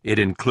 It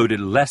included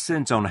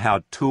lessons on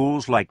how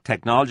tools like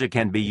technology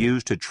can be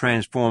used to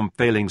transform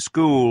failing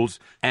schools,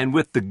 and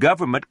with the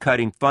government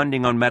cutting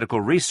funding on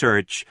medical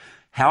research,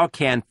 how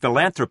can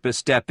philanthropists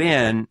step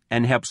in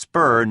and help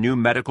spur new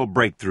medical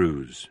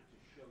breakthroughs?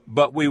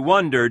 But we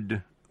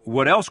wondered,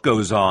 what else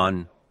goes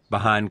on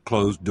behind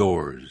closed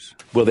doors?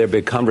 Will there be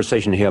a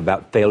conversation here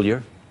about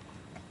failure?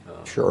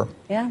 Sure.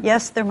 Yeah.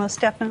 Yes, there most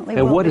definitely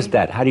And will what be. is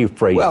that? How do you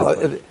phrase it?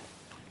 Well,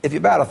 if you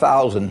bat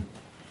 1,000,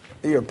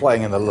 you're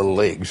playing in the little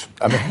leagues.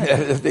 I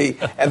mean,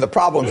 and the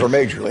problems are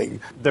major league.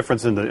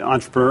 Difference in the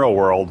entrepreneurial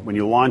world, when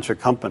you launch a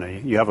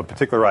company, you have a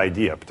particular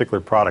idea, a particular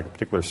product, a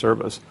particular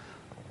service.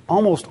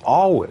 Almost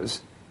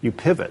always, you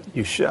pivot,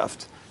 you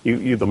shift.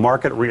 The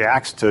market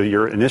reacts to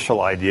your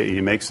initial idea,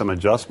 you make some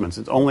adjustments.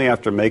 It's only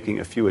after making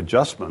a few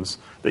adjustments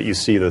that you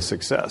see the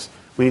success.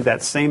 We need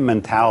that same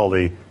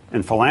mentality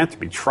in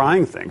philanthropy,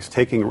 trying things,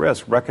 taking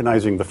risks,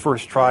 recognizing the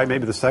first try,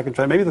 maybe the second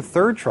try, maybe the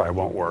third try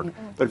won't work.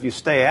 But if you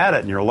stay at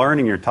it and you're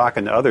learning, you're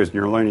talking to others, and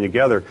you're learning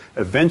together,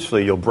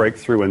 eventually you'll break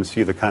through and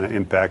see the kind of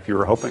impact you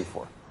were hoping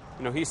for.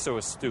 You know, he's so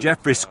astute.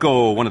 Jeffrey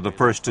Skoll, one of the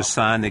first to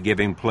sign the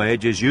Giving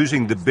Pledge, is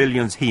using the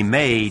billions he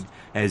made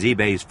as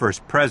eBay's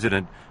first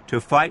president to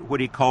fight what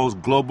he calls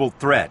global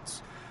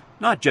threats.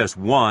 Not just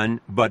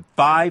one, but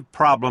 5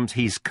 problems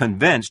he's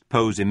convinced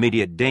pose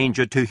immediate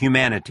danger to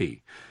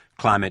humanity: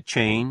 climate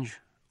change,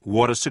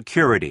 water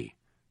security,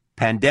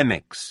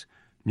 pandemics,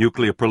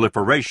 nuclear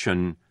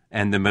proliferation,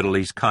 and the Middle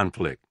East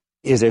conflict.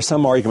 Is there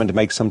some argument to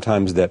make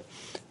sometimes that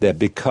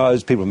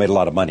because people made a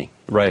lot of money,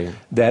 right,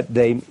 that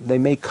they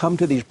may come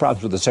to these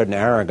problems with a certain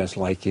arrogance,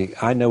 like,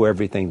 I know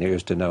everything there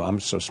is to know, I'm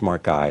so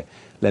smart guy,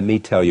 let me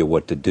tell you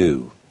what to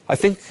do? I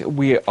think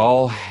we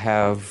all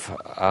have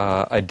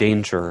a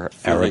danger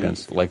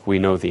Arrogance. Like we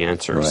know the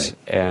answers.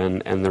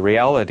 Right. And the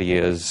reality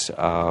is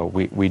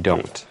we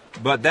don't.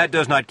 But that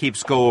does not keep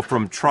Skoll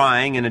from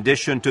trying. In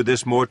addition to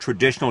this more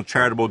traditional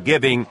charitable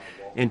giving,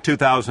 in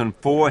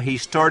 2004, he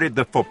started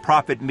the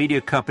for-profit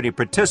media company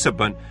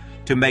Participant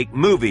to make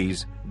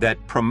movies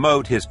that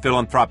promote his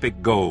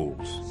philanthropic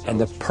goals. And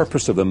the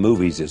purpose of the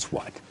movies is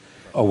what?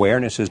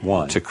 Awareness is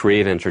one. To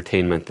create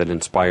entertainment that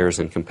inspires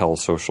and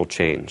compels social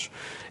change.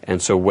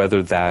 And so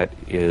whether that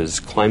is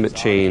climate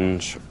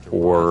change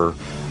or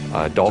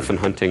dolphin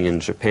hunting in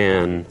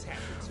Japan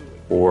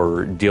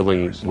or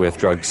dealing with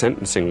drug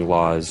sentencing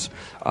laws,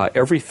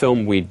 every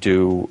film we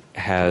do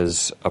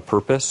has a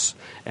purpose,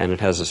 and it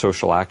has a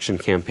social action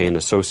campaign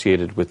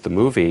associated with the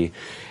movie.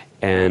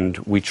 And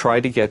we try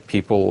to get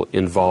people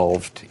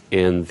involved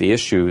in the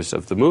issues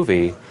of the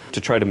movie to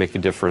try to make a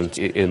difference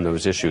in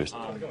those issues.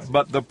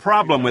 But the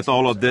problem with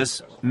all of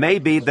this may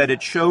be that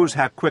it shows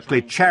how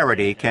quickly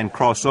charity can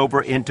cross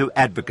over into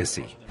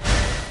advocacy.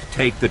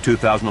 Take the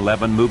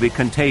 2011 movie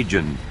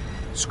Contagion.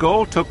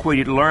 Skoll took what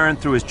he'd learned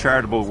through his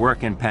charitable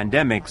work in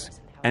pandemics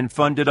and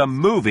funded a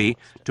movie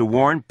to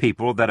warn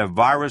people that a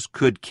virus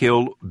could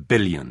kill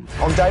billions.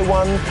 On day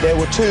one, there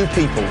were 2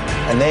 people,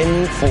 and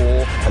then 4,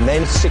 and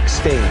then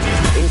 16.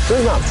 In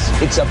 3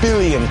 months, it's 1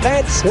 billion.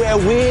 That's where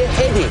we're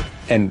heading.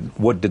 And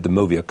what did the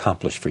movie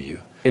accomplish for you?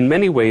 In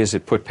many ways,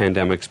 it put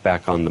pandemics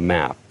back on the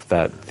map,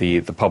 that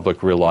the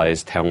public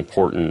realized how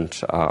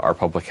important our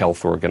public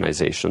health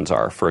organizations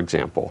are, for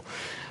example.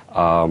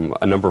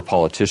 A number of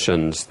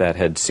politicians that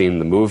had seen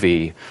the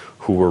movie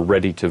who were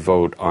ready to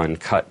vote on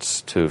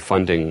cuts to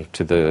funding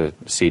to the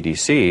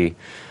CDC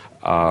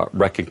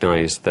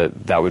recognized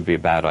that that would be a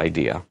bad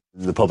idea.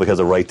 The public has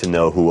a right to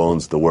know who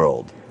owns the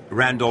world.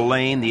 Randall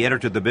Lane, the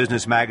editor of the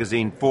business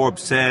magazine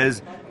Forbes,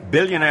 says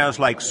billionaires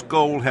like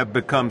Skoll have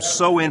become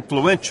so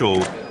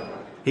influential,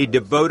 he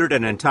devoted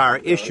an entire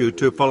issue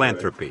to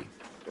philanthropy.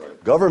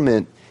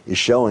 Government is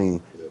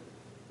showing,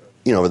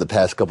 over the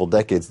past couple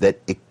decades that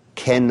it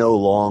can no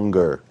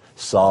longer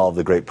solve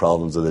the great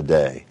problems of the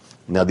day.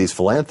 Now, these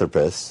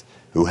philanthropists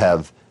who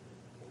have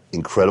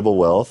incredible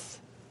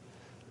wealth,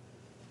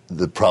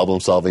 the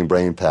problem-solving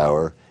brain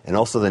power, and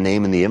also the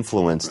name and the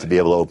influence to be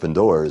able to open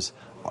doors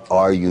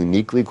are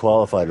uniquely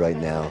qualified right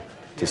now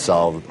to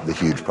solve the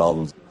huge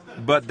problems.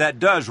 But that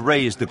does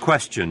raise the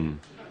question,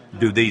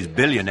 do these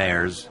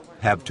billionaires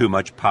have too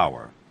much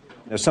power?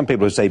 There's some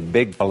people who say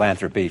big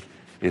philanthropy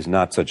is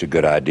not such a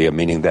good idea,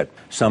 meaning that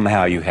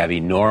somehow you have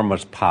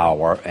enormous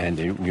power and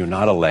you're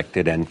not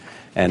elected, and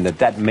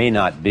that may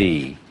not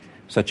be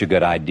such a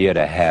good idea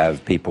to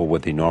have people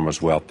with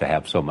enormous wealth to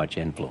have so much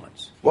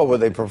influence. Well,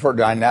 would they prefer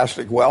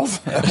dynastic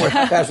wealth?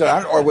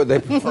 Or would they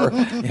prefer,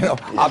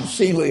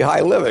 obscenely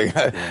high living?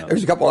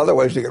 There's a couple other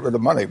ways to get rid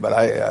of money, but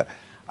I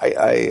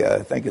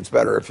think it's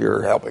better if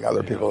you're helping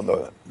other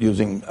people,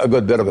 using a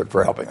good bit of it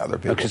for helping other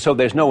people. Okay, so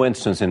there's no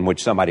instance in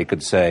which somebody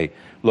could say,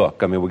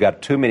 look, we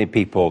got too many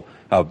people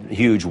of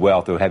huge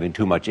wealth who are having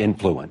too much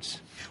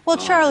influence. Well,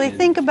 Charlie,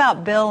 think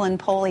about Bill and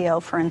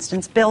polio, for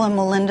instance, Bill and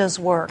Melinda's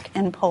work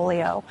in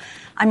polio.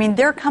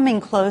 They're coming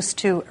close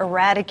to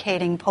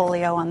eradicating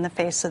polio on the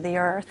face of the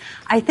earth.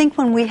 I think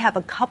when we have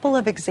a couple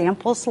of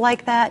examples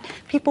like that,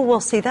 people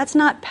will see that's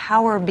not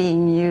power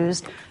being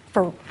used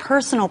for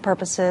personal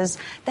purposes.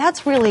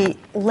 That's really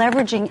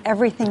leveraging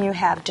everything you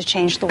have to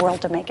change the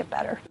world to make it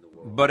better.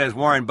 But as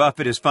Warren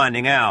Buffett is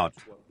finding out,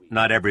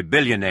 not every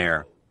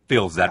billionaire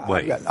feels that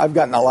way. I've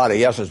gotten a lot of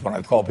yeses when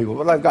I've called people,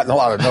 but I've gotten a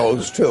lot of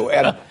no's, too.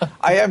 And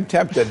I am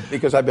tempted,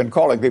 because I've been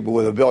calling people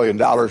with $1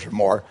 billion or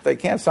more. If they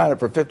can't sign up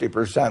for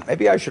 50%,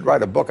 maybe I should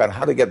write a book on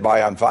how to get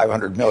by on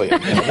 $500 million.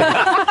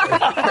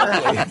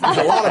 Apparently, there's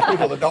a lot of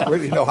people that don't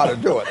really know how to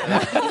do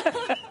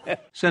it.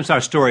 Since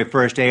our story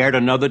first aired,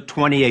 another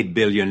 28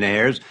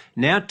 billionaires,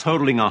 now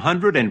totaling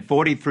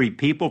 143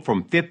 people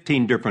from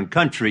 15 different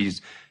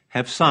countries,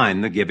 have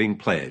signed the Giving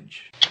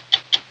Pledge.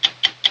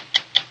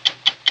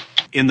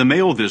 In the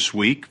mail this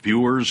week,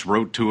 viewers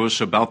wrote to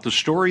us about the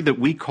story that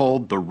we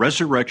called The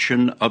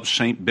Resurrection of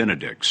St.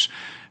 Benedict's.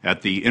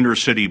 At the Inner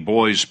City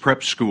Boys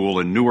Prep School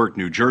in Newark,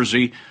 New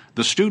Jersey,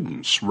 the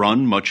students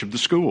run much of the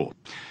school.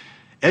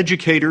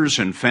 Educators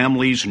and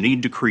families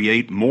need to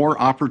create more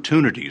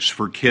opportunities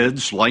for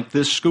kids like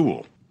this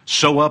school.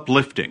 So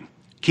uplifting.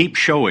 Keep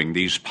showing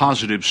these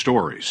positive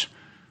stories.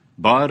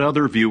 But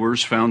other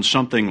viewers found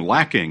something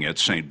lacking at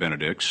St.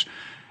 Benedict's.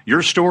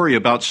 Your story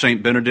about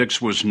St.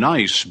 Benedict's was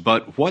nice,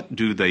 but what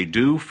do they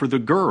do for the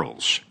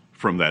girls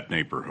from that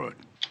neighborhood?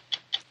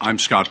 I'm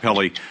Scott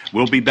Pelley.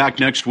 We'll be back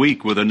next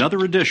week with another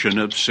edition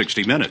of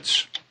 60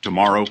 Minutes.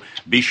 Tomorrow,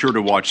 be sure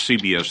to watch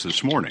CBS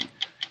This Morning.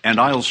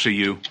 And I'll see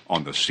you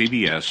on the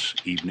CBS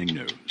Evening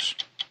News.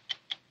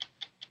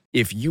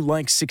 If you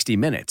like 60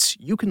 Minutes,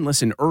 you can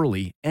listen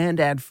early and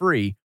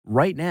ad-free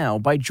right now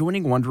by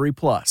joining Wondery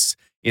Plus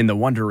in the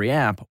Wondery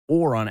app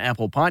or on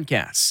Apple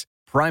Podcasts.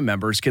 Prime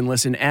members can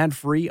listen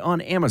ad-free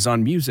on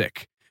Amazon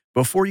Music.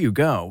 Before you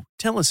go,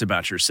 tell us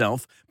about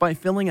yourself by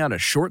filling out a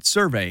short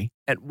survey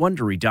at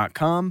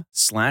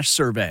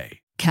Wondery.com/survey.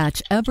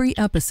 Catch every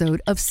episode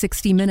of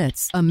 60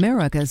 Minutes,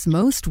 America's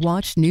most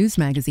watched news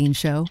magazine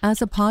show, as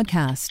a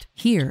podcast.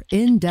 Hear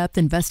in-depth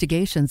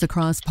investigations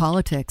across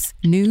politics,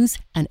 news,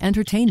 and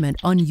entertainment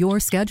on your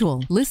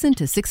schedule. Listen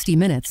to 60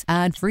 Minutes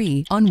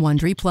ad-free on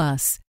Wondery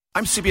Plus.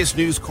 I'm CBS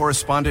News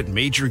correspondent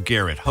Major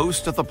Garrett,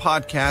 host of the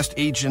podcast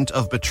Agent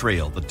of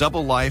Betrayal, the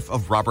double life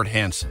of Robert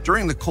Hanssen.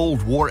 During the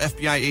Cold War,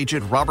 FBI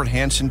agent Robert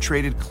Hanssen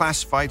traded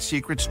classified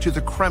secrets to the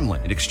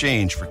Kremlin in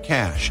exchange for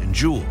cash and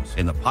jewels.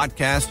 In the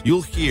podcast,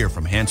 you'll hear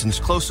from Hanssen's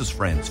closest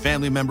friends,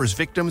 family members,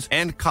 victims,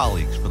 and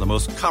colleagues for the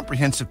most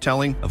comprehensive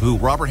telling of who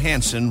Robert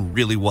Hanssen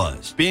really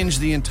was. Binge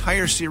the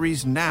entire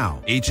series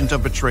now. Agent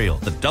of Betrayal,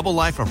 the double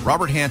life of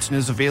Robert Hanssen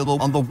is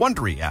available on the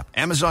Wondery app,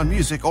 Amazon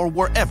Music, or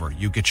wherever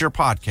you get your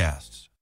podcasts.